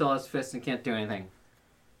 Tarda still has fists and can't do anything.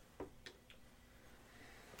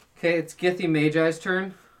 Okay, it's Githy Magi's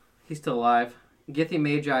turn. He's still alive. Githy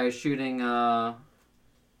Magi is shooting, you know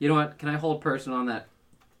what? Can I hold person on that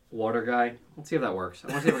water guy? Let's see if that works.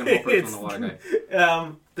 I want to see if I can hold person on the water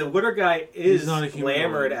guy. The water guy is He's not a human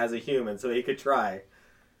glamored being. as a human, so he could try.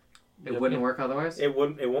 It Yep, wouldn't yep. work otherwise? It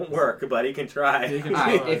won't work, but he can try. He can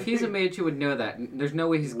Alright, try. if he's a mage, you would know that. There's no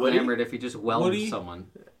way he's Would he? glamored if he just welds Would he? someone.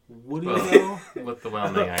 Would you Well, know? with the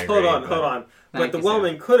whelming, I agree. hold on. Thank But the you, Sam.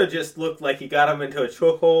 whelming could have just looked like he got him into a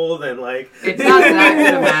chokehold and like. It's not that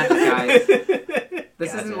good of magic, guys.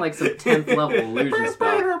 This Gotcha. isn't like some 10th level illusion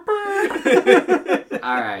spell.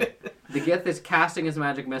 Alright. The Gith is casting his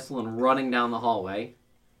magic missile and running down the hallway.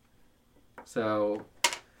 So,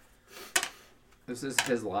 this is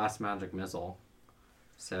his last magic missile.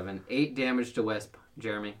 7. 8 damage to Wisp.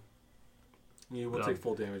 Jeremy. You will Blub. take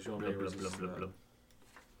full damage. You won't Blub, be blub, resistant blub, to blub, that. blub.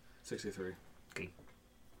 63.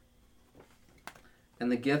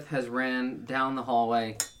 And the Gith has ran down the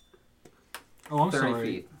hallway Oh, I'm 30 sorry.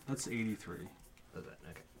 feet. That's 83. Was that-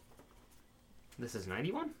 Okay. This is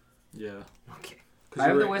 91? Yeah. Okay. 'Cause I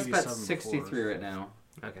have you the were Wisp at 87 63 before. right now.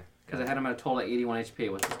 Okay. Because I had him at a total of 81 HP.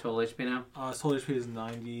 What's his total HP now? His total HP is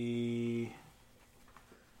 90...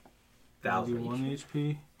 1,000 91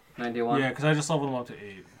 HP. 91? Yeah, because I just leveled him up to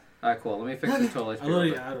 8. Alright, cool. Let me fix his total HP. I real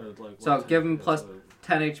literally quick. added like... So what, give him 10? plus That's it.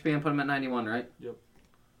 10 HP and put him at 91, right? Yep.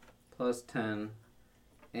 Plus 10.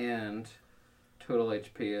 And total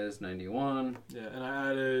HP is 91. Yeah, and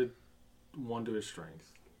I added 1 to his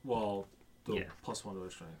strength. Well, the Yeah. plus 1 to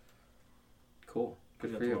his strength. Cool.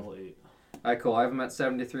 Good Got for to you. level 8. Alright, cool. I have him at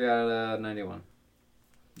 73 out of 91.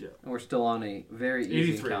 Yeah. And we're still on a very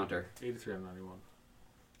easy 83. encounter. 83 out of 91.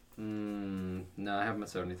 No, I have him at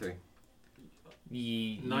 73.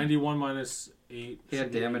 91 minus 8. He had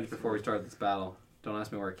should be damage 83. before we started this battle. Don't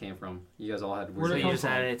ask me where it came from. You guys all had Where'd So it weird you come just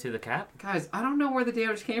from? added it to the cap? Guys, I don't know where the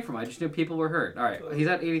damage came from. I just knew people were hurt. Alright, he's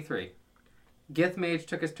at 83. Gith Mage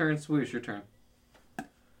took his turn. Swoosh, your turn. I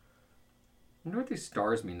wonder what these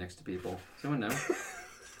stars mean next to people. Does anyone know?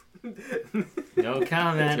 No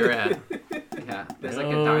comment. You're at. Yeah, there's like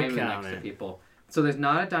a No diamond next to comment. people. So there's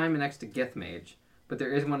not a diamond next to Gith Mage, but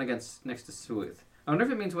there is one next to Swooth. I wonder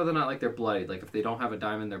if it means whether or not like they're bloodied. Like if they don't have a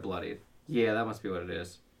diamond, they're bloodied. Yeah, that must be what it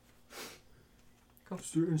is.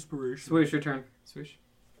 It's your inspiration. Swoosh, your turn. Swoosh.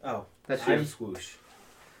 Oh, That's you. I'm swoosh.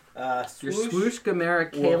 Your Swoosh,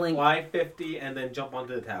 Gamera, will Kaling. fly 50 and then jump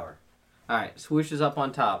onto the tower. Alright, Swoosh is up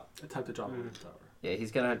on top. Attempt to jump on the tower. Yeah,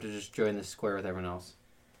 he's gonna have to just join the square with everyone else.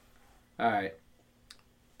 Alright,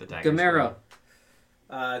 The dagger's Gamera.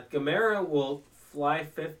 Gamera will fly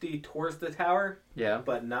 50 towards the tower, Yeah.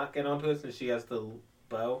 but not get onto it since she has the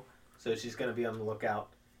bow. So she's going to be on the lookout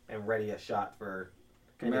and ready a shot for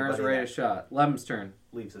Gamera's anybody ready that to shot. Lem's turn.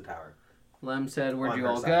 leaves the tower. Lem said, "Where'd On you her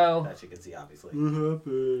all side, go?" That she can see, obviously. What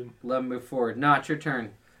happened? Lem, move forward. Not your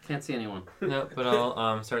turn. Can't see anyone. No, but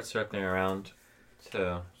I'll start circling around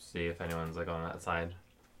to see if anyone's like on that side.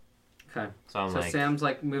 Okay. So I'm So like, Sam's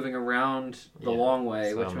like moving around the Yeah, long way,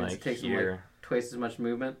 so which I'm means like it takes him like here. twice as much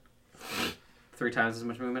movement. 3 times as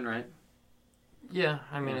much movement, right? Yeah,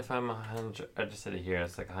 I mean, if I'm 100, I just said it here.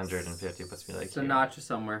 It's like 150 puts me like So here. notch is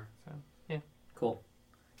somewhere. So, yeah. Cool.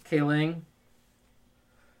 Kayling.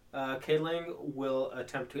 Kayling will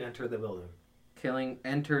attempt to enter the building. Kayling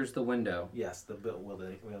enters the window. Yes, the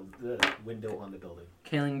window on the building.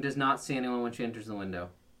 Kayling does not see anyone when she enters the window.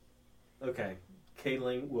 Okay.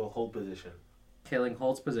 Kayling will hold position. Kayling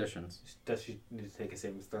holds positions. Does she need to take a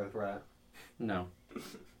saving throw for that? No.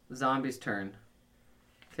 Zombie's turn.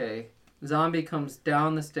 Okay. Zombie comes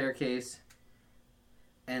down the staircase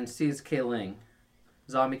and sees Kayling.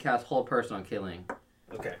 Zombie casts hold person on Kayling.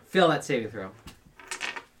 Okay. Fail that saving throw.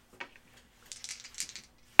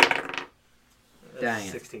 Dang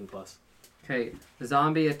it. 16 plus. Okay. The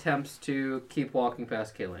zombie attempts to keep walking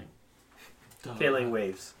past Kayling. Kayling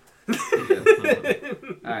waves.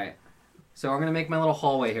 Alright. So I'm going to make my little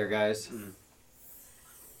hallway here, guys. Mm.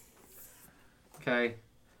 Okay.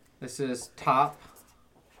 This is top.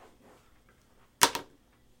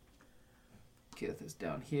 Kith is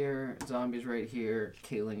down here. Zombie's right here.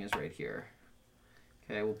 Kayling is right here.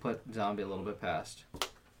 Okay, we'll put zombie a little bit past.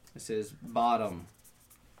 This is bottom.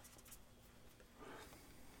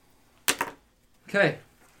 Okay.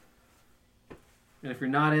 And if you're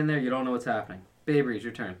not in there, you don't know what's happening. Babri's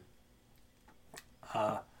your turn.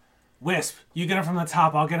 Wisp, you get him from the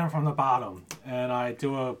top, I'll get him from the bottom. And I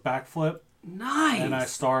do a backflip, Nice! and I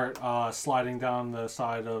start sliding down the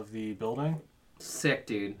side of the building. Sick,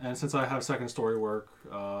 dude. And since I have second story work,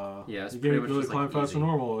 Yeah, it's you pretty get much really just, climb like, fast easy. and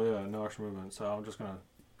normal. Yeah, no extra movement. So I'm just gonna.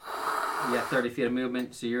 You got 30 feet of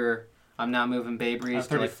movement, so you're... I'm now moving I Babri's have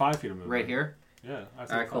to, like, 35 feet of movement. right here. Yeah, I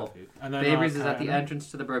have Alright, 35 cool. feet. And then Babri's is at the can I- entrance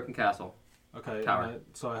to the broken castle. Okay. tower. and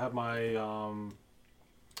so I have my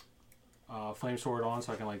flame sword on,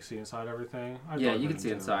 so I can like see inside everything. I have Yeah, dark you can vision, see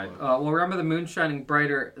too, inside. but- Well, remember the moon's shining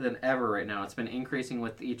brighter than ever right now. It's been increasing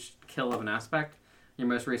with each kill of an aspect. Your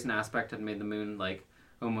most recent aspect had made the moon like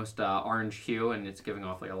almost orange hue, and it's giving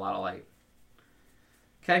off like a lot of light.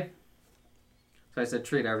 Okay. So I said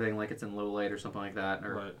treat everything like it's in low light or something like that.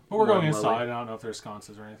 Or Right. But we're more going low light. inside. I don't know if there's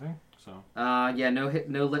sconces or anything. So Yeah,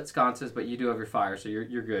 no lit sconces, but you do have your fire, so you're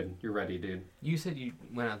good. You're ready, dude. You said you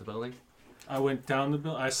went out the building? I went down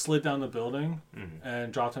the I slid down the building Mm-hmm.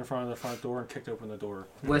 and dropped in front of the front door and kicked open the door.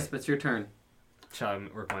 Wisp, it's your turn. Shall I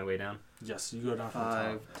work my way down? Yes, you go down from the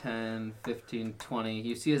 5, top. 10, 15, 20.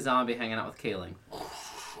 You see a zombie hanging out with Kayling.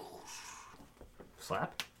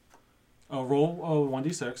 Slap? Oh, roll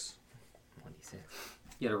 1d6. 1d6.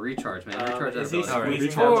 You gotta recharge, man. Recharge that Is he ability. Alright. squeezing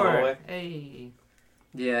Recharge. out the hallway? Hey.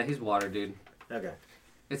 Yeah, he's water, dude. Okay.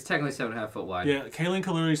 It's technically 7.5 foot wide. Yeah, Kaylin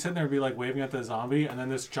could literally sit there and be like waving at the zombie, and then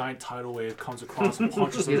this giant tidal wave comes across and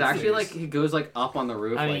punches him He's in the actually face. like, he goes like up on the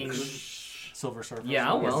roof. I like, mean, Silver Surfer. yeah,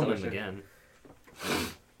 I'll Yeah, weld so him sure. again. Yeah,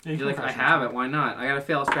 you you're can like, I crash have into it. Why not? I gotta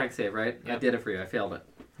fail a strength save, right? I Yep. did it for you. I failed it.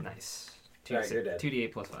 Nice. Alright, you're dead.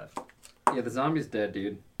 2d8 plus 5. Yeah, the zombie's dead,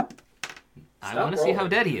 dude. I Stop want to see how rolling.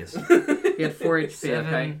 dead he is. He had 4 HP,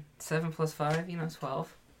 okay? 7 plus 5,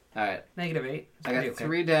 12. Alright. Negative 8. It's I got pretty okay.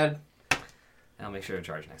 3 dead. I'll make sure to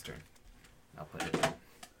charge next turn. I'll put it.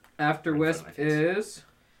 After Right in Wisp front of my face. is...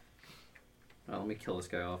 Oh, let me kill this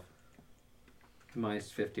guy off. Minus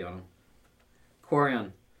 50 on him.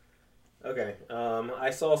 Corion. Okay. I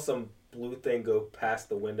saw some blue thing go past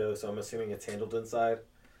the window, so I'm assuming it's handled inside.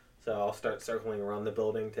 So I'll start circling around the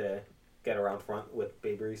building to get around front with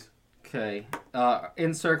Babri's. Okay.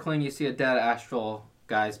 Encircling, you see a dead astral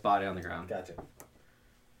guy's body on the ground. Gotcha.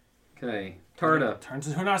 Okay. Tarda. Turns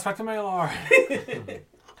into an aspect of Malar.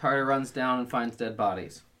 Tarda runs down and finds dead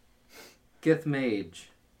bodies. Gith Mage.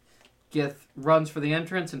 Gith runs for the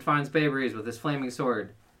entrance and finds Babri's with his flaming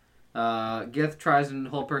sword. Gith tries an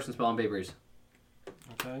hold person spell on Babri's.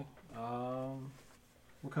 Okay.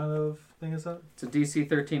 What kind of thing is that? It's a DC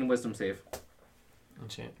 13 wisdom save.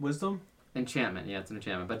 Enchant. Wisdom? Enchantment. Yeah, it's an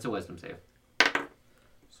enchantment, but it's a wisdom save.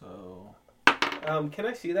 So Can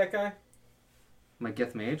I see that guy? My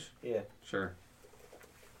Gith Mage? Yeah. Sure.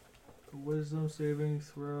 wisdom saving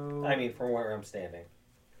throw. I mean, from where I'm standing.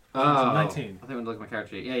 Oh, 19. I think I'm look at my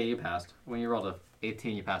character sheet. Yeah, you passed. When you rolled a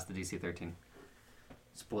 18, you passed the DC 13.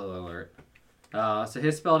 Spoiler alert. So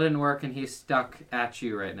his spell didn't work, and he's stuck at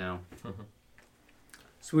you right now.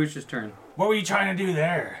 Swoosh's turn. What were you trying to do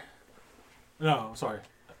there? No, sorry.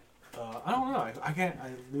 I don't know. I can't.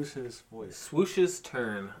 I lose his voice. Swoosh's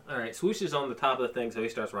turn. All right, Swoosh is on the top of the thing, so he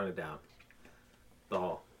starts running down the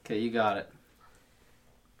hall. Okay, you got it.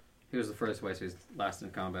 He was the first way, so he's last in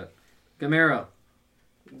combat. Gamera.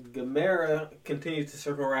 Gamera continues to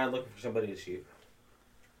circle around looking for somebody to shoot.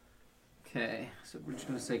 Okay, so we're just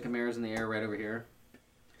going to say Gamera's in the air right over here.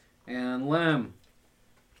 And Lem.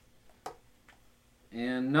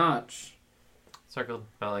 And Notch. Circled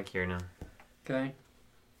about like here now. Okay.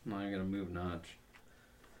 Now you're going to move Notch.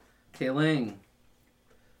 Kayling.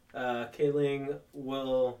 Kayling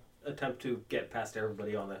will attempt to get past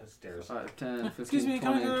everybody on the stairs. 5, 10, 15, Excuse me,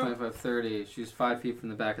 20, come on. 25, 30. She's 5 feet from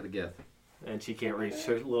the back of the Gith. And she can't reach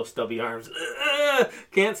her little stubby arms.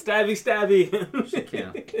 Can't stabby. She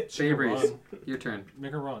can't. She can Babries, run. your turn.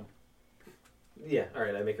 Make her run. Yeah,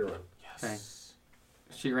 alright, I make her run. Yes.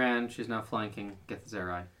 She ran. She's now flanking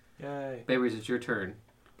Githzerai. Yay. Babries, it's your turn.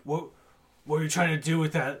 What are you trying to do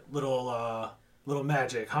with that little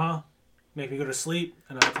magic, huh? Make me go to sleep,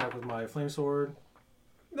 and I attack with my flame sword.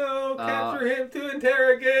 No, capture him to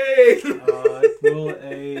interrogate! Will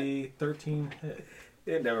a 13 hit?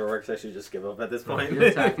 It never works, I should just give up at this point. You're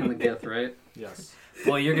attacking the Gith, right? Yes.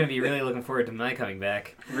 Well, you're gonna be really looking forward to my coming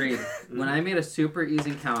back. Reed, when I made a super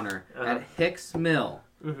easy counter at Hicks Mill,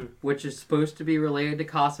 Mhm. which is supposed to be related to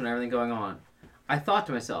costume and everything going on, I thought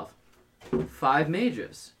to myself, 5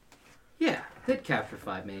 mages. Yeah, they'd capture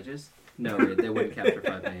 5 mages. No, Reed, they wouldn't capture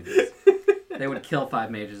 5 mages. They would kill 5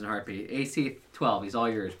 mages in a heartbeat. AC 12, he's all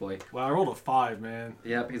yours, boy. Well, I rolled a 5, man.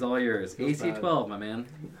 Yep, he's all yours. Feels AC bad. 12, my man.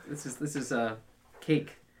 This is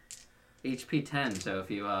cake. HP 10, so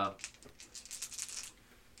if you want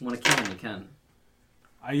to kill him, you can.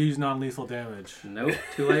 I use non-lethal damage Nope,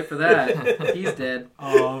 too late for that. He's dead.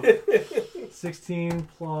 of 16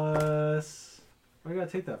 plus... Why you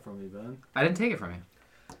gotta take that from me, Ben? I didn't take it from you.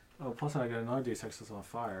 Oh, plus I got another D6 that's on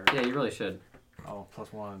fire. Yeah, you really should. Oh,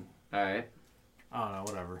 plus 1. Alright. I don't know,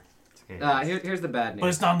 whatever. It's okay. Here's the bad But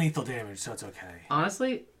news. it's non-lethal damage, so it's okay.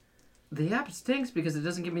 Honestly, the app stinks because it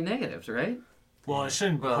doesn't give me negatives, right? Well, it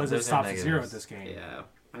shouldn't Well, because it there's no stops at 0 at negatives. this game. Yeah,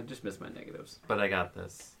 I just missed my negatives. But I got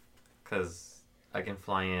this. Because I can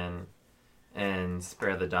fly in and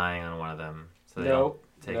spare the dying on one of them. So they Nope.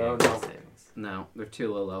 don't take No, any no. savings. No, they're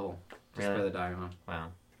too low level. Just Really? for the dying on. Wow.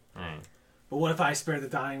 Alright. But what if I spare the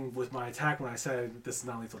dying with my attack when I said this is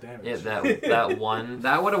non-lethal damage? Yeah, that one.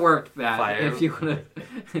 That would have worked, Matt. Fire. If you would have,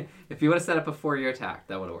 if you would have set it before your attack,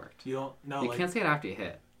 that would have worked. You don't... No, You like... can't say it after you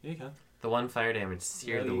hit. Yeah, you can. The one fire damage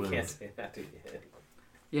seared the you wound. can't say that to you.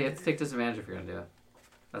 Yeah, you have to take disadvantage if you're gonna do it.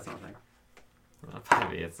 That's not a thing. Well,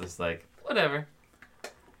 maybe it's just like, whatever.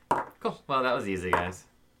 Cool. Well, that was easy, guys.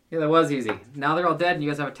 Yeah, that was easy. Now they're all dead, and you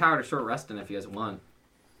guys have a tower to short rest in if you guys want.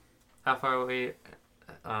 How far are we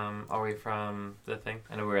from the thing?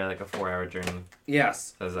 I know we're like a 4-hour journey.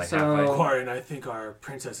 Yes. So it's like So- halfway. Quarren, I think our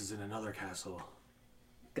princess is in another castle.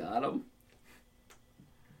 Got him.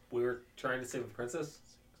 We were trying to save the princess?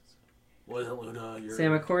 Wasn't Luna your...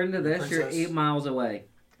 Sam, according to this, you're princess. 8 miles away.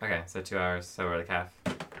 Okay, so 2 hours. So we're like half.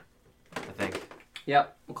 I think.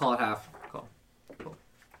 Yep, we'll call it half.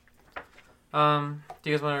 Do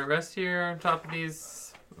you guys want to rest here on top of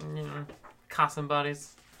these, costume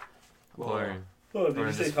bodies? Or Oh, did Or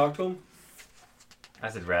you say just- talk to him? I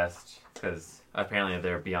said rest because apparently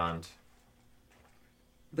they're beyond.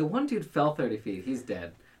 The one dude fell 30 feet. He's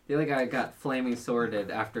dead. The other guy got flaming sworded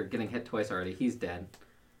after getting hit twice already. He's dead.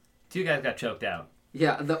 2 guys got choked out.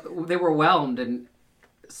 Yeah, they were whelmed and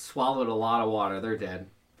swallowed a lot of water. They're dead.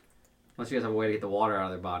 Unless you guys have a way to get the water out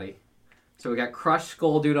of their body. So we got crushed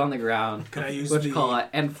skull dude on the ground. Can I use What the... you call it?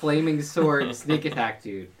 And flaming sword sneak attack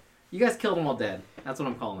dude. You guys killed them all dead. That's what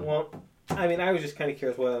I'm calling them. Well, I mean, I was just kind of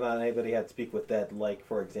curious whether or not anybody had Speak with Dead, like,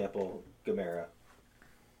 for example, Gamera,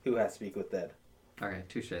 who has Speak with Dead. Okay,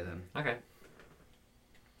 touche then. Okay.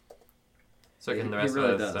 So He- can the he rest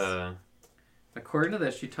really of us? does. According to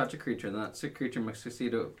this, you touch a creature, and that sick creature must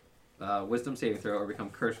succeed a wisdom saving throw or become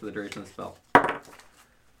cursed for the duration of the spell.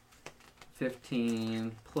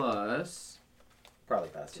 15 plus Probably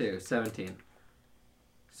passed. 2, 17.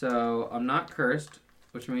 So I'm not cursed,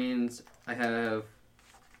 which means I have...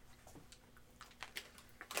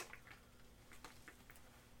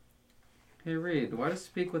 Hey Reed, why does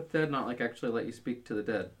Speak with Dead not actually let you speak to the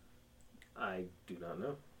dead? I do not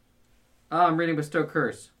know. Ah, I'm reading Bestow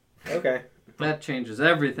Curse. Okay. That changes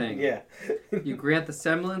everything. Yeah. You grant the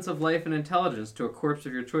semblance of life and intelligence to a corpse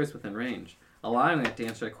of your choice within range, allowing it to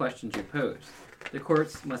answer the questions you pose. The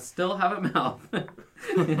corpse must still have a mouth Oh,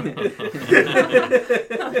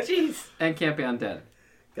 jeez. and can't be undead.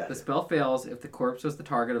 Gotcha. The spell fails if the corpse was the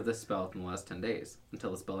target of this spell within the last 10 days.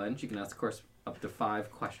 Until the spell ends, you can ask the corpse up to 5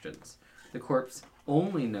 questions. The corpse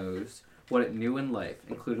only knows what it knew in life,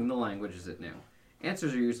 including the languages it knew.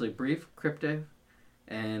 Answers are usually brief, cryptic,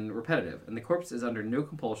 and repetitive, and the corpse is under no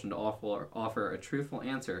compulsion to offer a truthful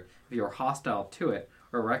answer if you are hostile to it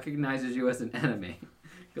or recognizes you as an enemy.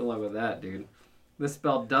 Good luck with that, dude. This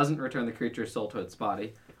spell doesn't return the creature's soul to its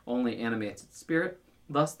body, only animates its spirit.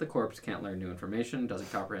 Thus, the corpse can't learn new information,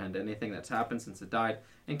 doesn't comprehend anything that's happened since it died,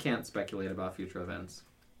 and can't speculate about future events.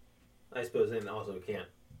 I suppose then also can't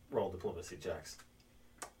roll diplomacy checks.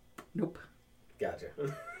 Nope. Gotcha.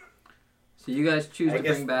 So you guys choose I to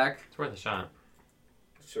guess- bring back... It's worth a shot.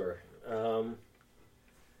 Sure.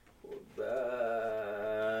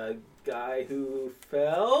 The guy who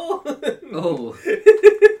fell. Oh.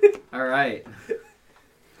 Alright.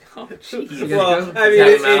 Oh, You jeez. guys Well, go? I mean,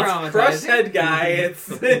 Is that it's traumatizing? crushed head guy.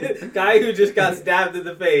 It's guy who just got stabbed in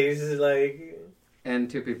the face. Is like, And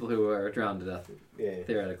 2 people who are drowned to death, yeah.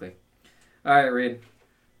 theoretically. Alright, Reed.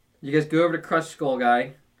 You guys go over to Crushed Skull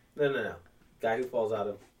Guy. No. Guy who falls out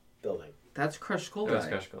of building. That's Crushed Skull It was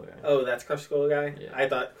Guy. Crush Skull Guy. Oh, that's Crushed Skull guy. Yeah. I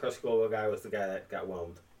thought Crushed Skull guy was the guy that got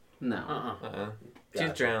whelmed. No. Uh-uh. She's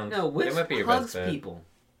Gotcha. drowned. No, It Wisp might be your hugs best bet. people.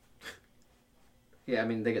 Yeah, I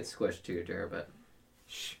mean, they get squished too, Jared, but...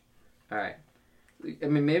 Alright. I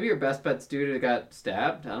mean, maybe your best bet's dude who got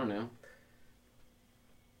stabbed? I don't know.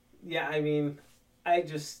 Yeah, I mean, I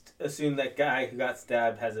just assume that guy who got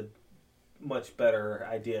stabbed has a much better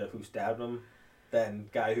idea of who stabbed him than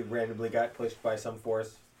guy who randomly got pushed by some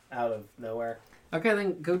force out of nowhere. Okay,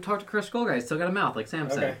 then go talk to Crushed Skull Guy. He's still got a mouth, like Sam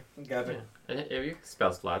Okay, said. gotcha. Yeah. If you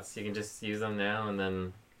spell slots, you can just use them now and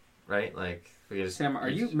then, right? Like, we could just... Sam, are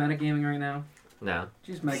you metagaming right now? No.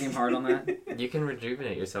 Did you just metagame hard on that? You can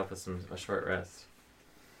rejuvenate yourself with a short rest.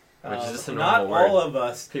 Which is just a not normal all word. of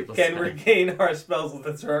us People can say. regain our spells with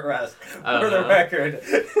a short rest. Oh, For the no? record.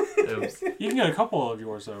 Oops. You can get a couple of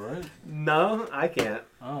yours though, right? No, I can't.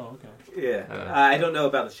 Oh, okay. Yeah, I don't know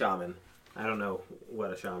about the shaman. I don't know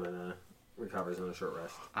what a shaman recovers in a short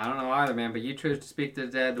rest. I don't know either, man, but you chose to speak to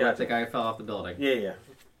the dead with Gotcha. the guy who fell off the building. Yeah.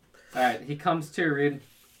 Alright, he comes to, Reed.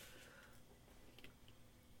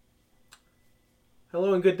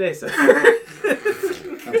 Hello and good day, sir.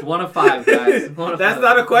 That's 1 of 5, guys. 1 of That's 5.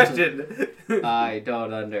 not a question. I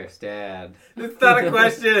don't understand. It's not a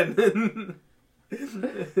question.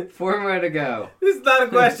 4 more to go. It's not a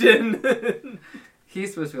question.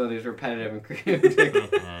 He's supposed to be able to use repetitive and cryptic.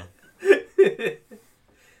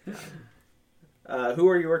 Who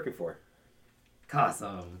are you working for?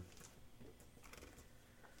 Awesome.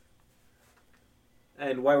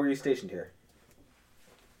 And why were you stationed here?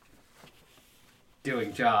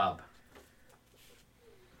 Doing job.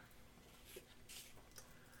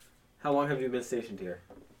 How long have you been stationed here?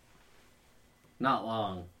 Not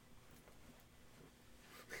long.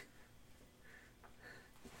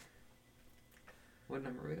 What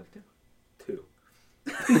number are we up to? 2.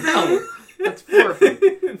 No, that's 4.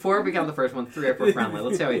 4 if we count the first one, 3 if we're friendly.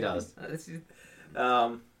 Let's see how he does.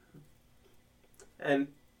 And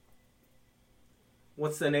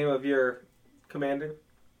what's the name of your commander?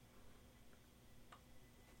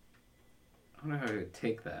 I don't know how to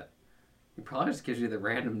take that. He probably just gives you the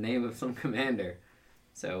random name of some commander.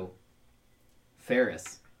 So,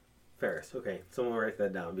 Ferris. Ferris. Okay, someone write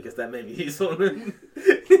that down because that may be useful.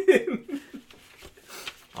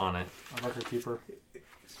 On it. A record keeper.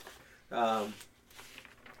 um,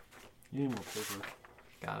 You need more paper.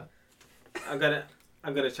 Got it.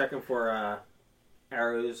 I'm gonna check him for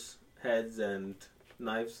arrows, heads, and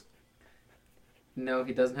knives. No,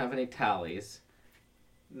 he doesn't have any tallies.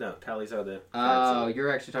 No, tallies are the. Oh, you're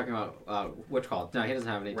actually talking about, what's called? No, he doesn't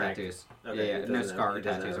have any Rank. tattoos. Okay, Yeah, he no doesn't scar have- or he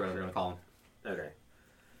doesn't tattoos have- or whatever you want to call them. Okay.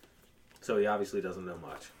 So he obviously doesn't know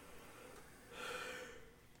much.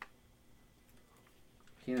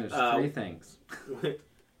 He knows 3 things.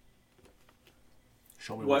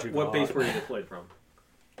 Show me what you what got. base were you deployed from?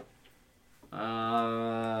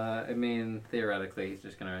 I mean, theoretically, he's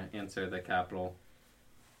just going to answer the capital.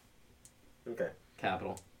 Okay,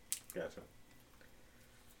 Capital. gotcha.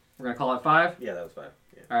 We're going to call it 5? Yeah, that was 5.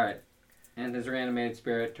 Yeah. Alright. And his reanimated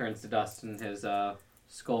spirit turns to dust and his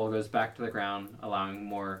skull goes back to the ground, allowing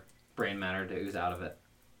more brain matter to ooze out of it.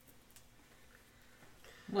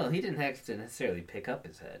 Well, he didn't have to necessarily pick up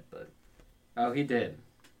his head, but Oh, he did.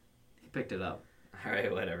 He picked it up.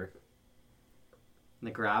 alright, whatever. And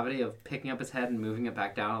the gravity of picking up his head and moving it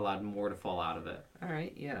back down allowed more to fall out of it.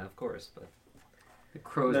 Alright, yeah, of course, but The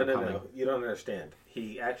crows No, are no, coming. no. You don't understand.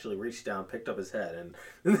 He actually reached down, picked up his head, and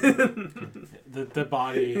The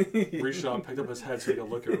body reached out, picked up his head so he could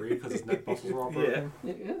look at Reed because his neck muscles were all broken.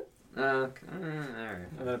 Yeah. Alright.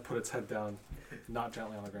 and then it put its head down, not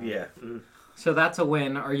gently on the ground. Yeah. So that's a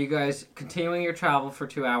win. Are you guys continuing your travel for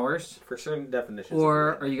 2 hours? For certain definitions.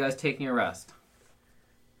 Or of are you guys taking a rest?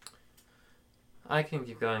 I can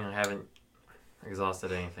keep going. I haven't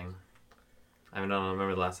exhausted anything. I don't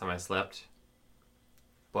remember the last time I slept.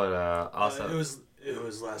 But also, it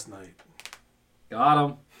was last night. Got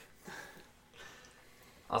him.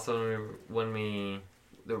 also when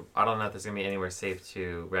I don't know if there's gonna be anywhere safe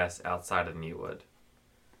to rest outside of Mutewood.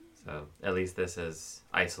 So at least this is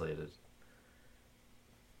isolated.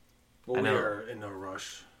 Well, I we know. are in no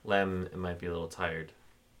rush. Lem might be a little tired.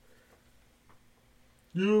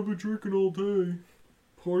 Yeah, I've been drinking all day,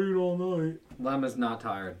 partying all night. Lem is not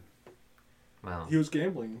tired. Well, He was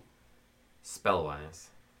gambling. spell wise,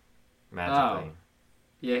 magically.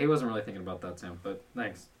 Yeah, he wasn't really thinking about that, Sam, but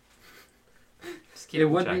thanks. Just keep It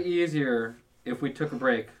in would check. be easier if we took a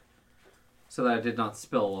break so that I did not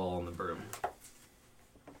spill all on the broom.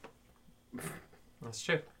 That's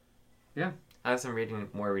true. Yeah. I have some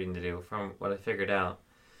more reading to do. From what I figured out,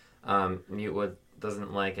 Mutewood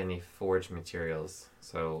doesn't like any forged materials.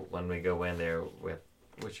 So when we go in there,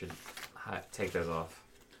 we should take those off.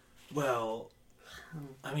 Well,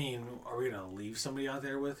 I mean, are we gonna leave somebody out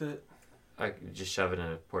there with it? I could just shove it in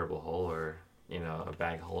a portable hole or, a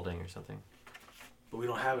bag holding or something. But we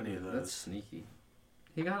don't have any of That's those. sneaky.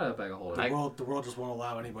 He got a bag of holding. The world just won't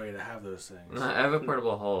allow anybody to have those things. No, I have a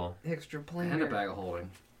portable hole. Extra And a planner. bag of holding.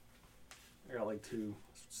 I got like two.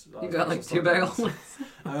 You got like 2 bag of holding?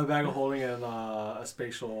 I have a bag of holding and a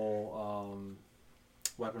spatial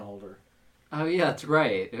weapon holder. Oh, yeah, that's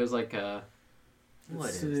right. It was like a... What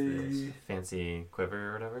Let's is this? see. Fancy quiver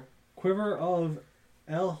or whatever. Quiver of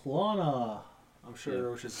Elhlana. I'm sure, Yeah.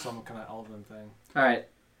 which is some kind of elven thing. Alright,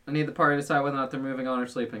 I need the party to decide whether or not they're moving on or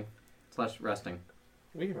sleeping. / resting.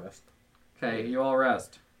 We can rest. Okay, you all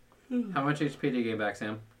rest. How much HP do you gain back,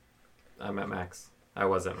 Sam? I'm at max. I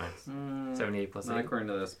was at max. 78 plus Not 8. according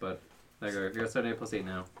to this, but there you go. You're 78 plus 8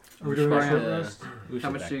 now. Are we doing a Brian, short uh, rest? How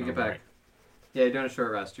much do you get back? Yeah, you're doing a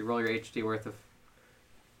short rest. You roll your HD worth of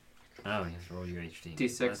Oh, you have to roll your HD.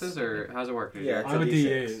 D6s, or how's it work? Yeah, I have a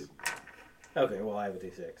D6. D8. Okay, well I have a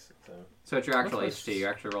D6. So it's your actual What's HD. You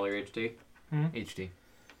actually roll your HD. HD.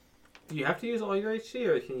 Do you have to use all your HD,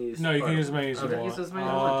 or can you use? No, you can part use as of it? many as you Okay, want. use as many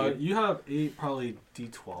as you want, dude. You have 8, probably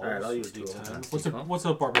D12. Alright, I'll or use 2 of D10. them. D12? What's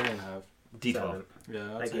the barbarian have? D12. 7.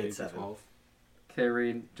 Yeah, I I'd say get 7. D12. Okay,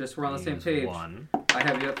 Reed. Just we're on the same Use page. 1 I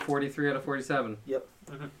have you at 43 out of 47.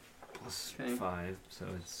 plus Okay. 5, so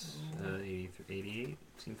it's 88.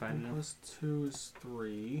 Seem fine enough. Plus 2 is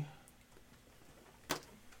 3.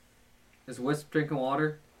 Is Wisp drinking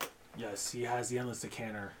water? Yes, he has the endless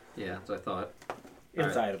decanter. Yeah, that's what I thought.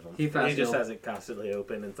 Inside of him. He fast He just heal. has it constantly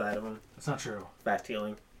open inside of him. That's not true. Fast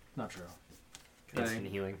healing. Not true. Okay. Instant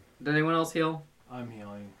healing. Did anyone else heal? I'm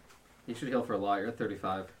healing. You should heal for a lot. You're at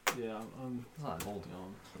 35. Yeah, I'm It's not old.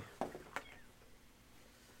 healing.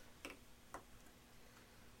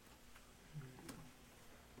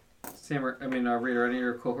 Sam, Reed, are any of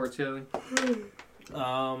your cohorts healing?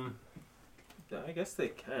 I guess they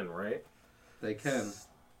can, right? They can.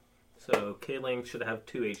 So Kayling should have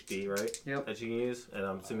 2 HD, right? Yep. That she can use, and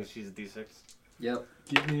I'm assuming she's a D6. Yep.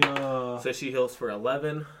 Give me So she heals for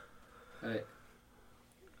 11. Alright.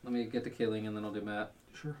 Let me get the killing and then I'll do Matt.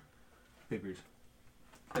 Sure. Papers.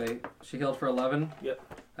 Okay, she healed for 11. Yep.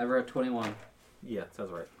 I have her at 21. Yeah,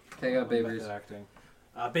 sounds right. Okay, I got Babe Back Reese. to acting.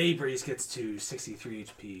 Babe Reese gets to 63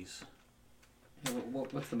 HPs. Hey,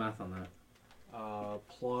 what's the math on that?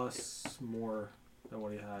 Plus more than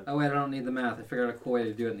what he had. Oh wait, I don't need the math. I figured out a cool way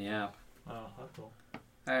to do it in the app. Oh, that's cool.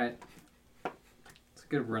 Alright. It's a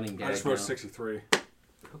good running gag. I just now. wrote 63.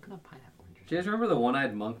 Coconut pineapple. Do you guys remember the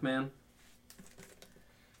one-eyed monk man?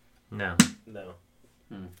 No. No.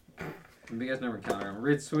 You guys never encountered him.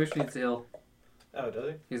 Reed Swoosh needs to heal. Oh,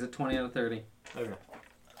 does he? He's at 20 out of 30. Okay.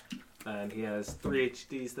 And he has 3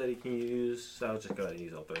 HDs that he can use, so I'll just go ahead and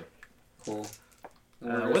use all 3. Cool.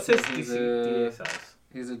 And we're gonna What's say his he's DA size?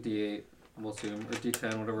 He's a D8, we'll assume. Or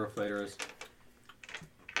D10, whatever a fighter is.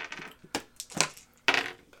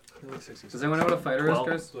 Like 60 Does anyone know what a fighter is,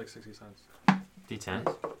 Chris? It's like 60 cents.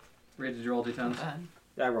 D10. Reed, did you roll D10s?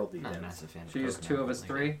 I rolled these. Not a massive fan. She of used coconut, 2 of his but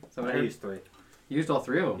 3? Is that what I I heard? used 3. You used all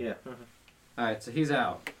 3 of them? Yeah. Alright, so he's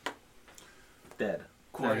out. Dead.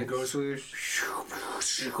 Corey goes.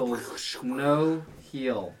 Swoosh equals no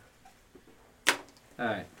heal.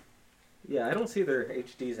 Alright. Yeah, I don't see their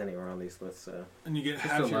HDs anywhere on these lists, so. And you get Just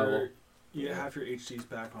half a level. your HDs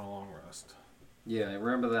back on a long rest. Yeah,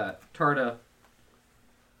 remember that. Tarda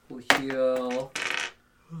will heal.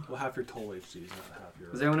 Well, half your total HDs, not half your.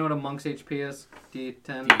 Does anyone know what a monk's HP is?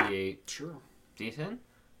 D10? D8. Sure. D10?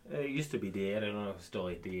 It used to be D8. I don't know if it's still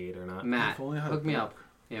a D8 or not. Matt, If only I had hook a me book. up.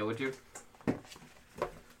 Yeah, would you?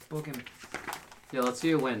 Book him. Yeah, let's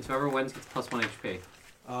see who wins. Whoever wins gets plus 1 HP. D.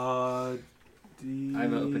 I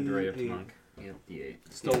have an open dory up to 8. monk. Yep, D8.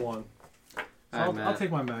 Still one. So Alright, I'll Matt.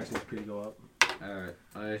 take my max HP to go up. Alright,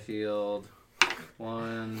 I healed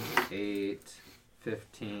 1, 8,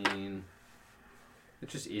 15.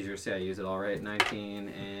 It's just easier to say I use it all, right? 19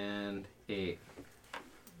 and 8.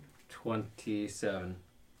 27.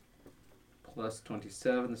 Plus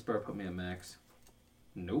 27. This better put me at max.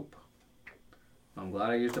 Nope. I'm glad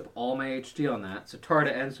I used up all my HD on that. So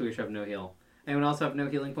Tarda and Swoosh have no heal. Anyone else have no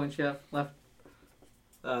healing points yet left?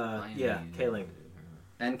 Yeah, Kaling.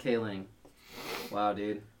 And Kaling. Wow,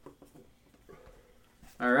 dude.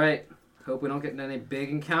 Alright. Hope we don't get into any big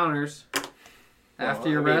encounters. After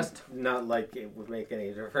your rest. Not like it would make any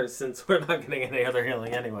difference since we're not getting any other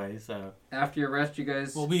healing anyway, so. After your rest, you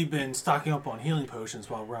guys... Well, we've been stocking up on healing potions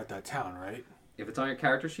while we're at that town, right? If it's on your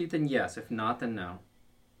character sheet, then yes. If not, then no.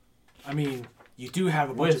 I mean, you do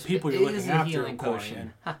have a bunch of people you're is looking a after healing going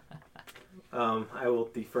potion. in. I will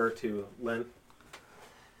defer to Len.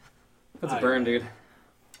 That's a burn, dude.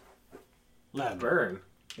 Lem. Burn.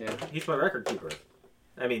 Yeah. He's my record keeper.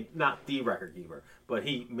 I mean, not the record keeper, but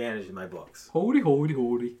he managed my books. Holy.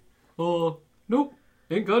 Nope.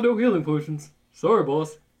 Ain't got no healing potions. Sorry,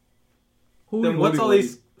 boss. Then what's all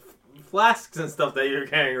these flasks and stuff that you're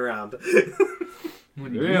carrying around?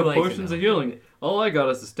 Would There you have like to potions know? of healing. All I got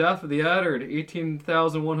is the Staff of the Adder at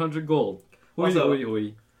 18,100 gold. Also-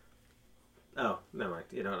 Hoi. Oh, never mind.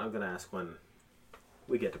 You know, I'm going to ask when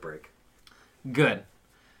we get to break. Good.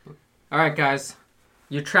 Alright, guys.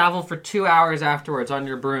 You travel for 2 hours afterwards on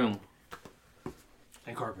your broom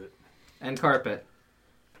And carpet. and carpet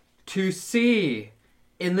to see,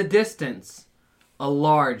 in the distance, a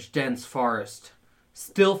large, dense forest,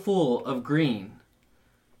 still full of green.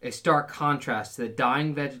 A stark contrast to the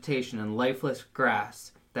dying vegetation and lifeless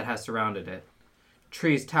grass that has surrounded it.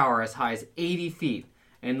 Trees tower as high as 80 feet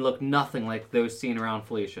and look nothing like those seen around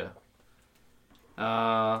Felicia.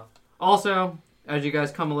 Also, as you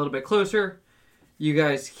guys come a little bit closer, you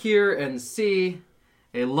guys hear and see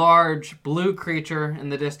a large blue creature in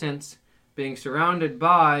the distance being surrounded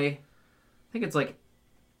by, I think it's like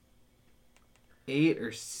 8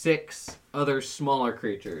 or 6 other smaller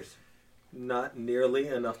creatures. Not nearly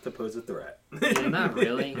enough to pose a threat. Yeah, not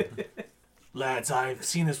really. Lads, I've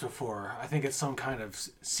seen this before. I think it's some kind of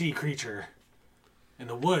sea creature in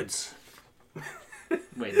the woods.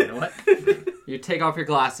 Wait, you know what? You take off your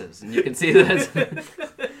glasses and you can see that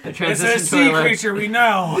a It's transition a to sea our left. creature, we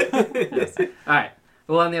know. Alright,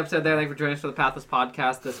 we'll end the episode there. Thank you for joining us for the Pathless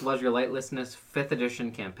Podcast. This was your Lightlessness 5th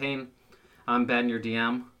edition campaign. I'm Ben, your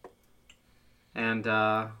DM. And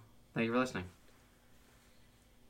thank you for listening.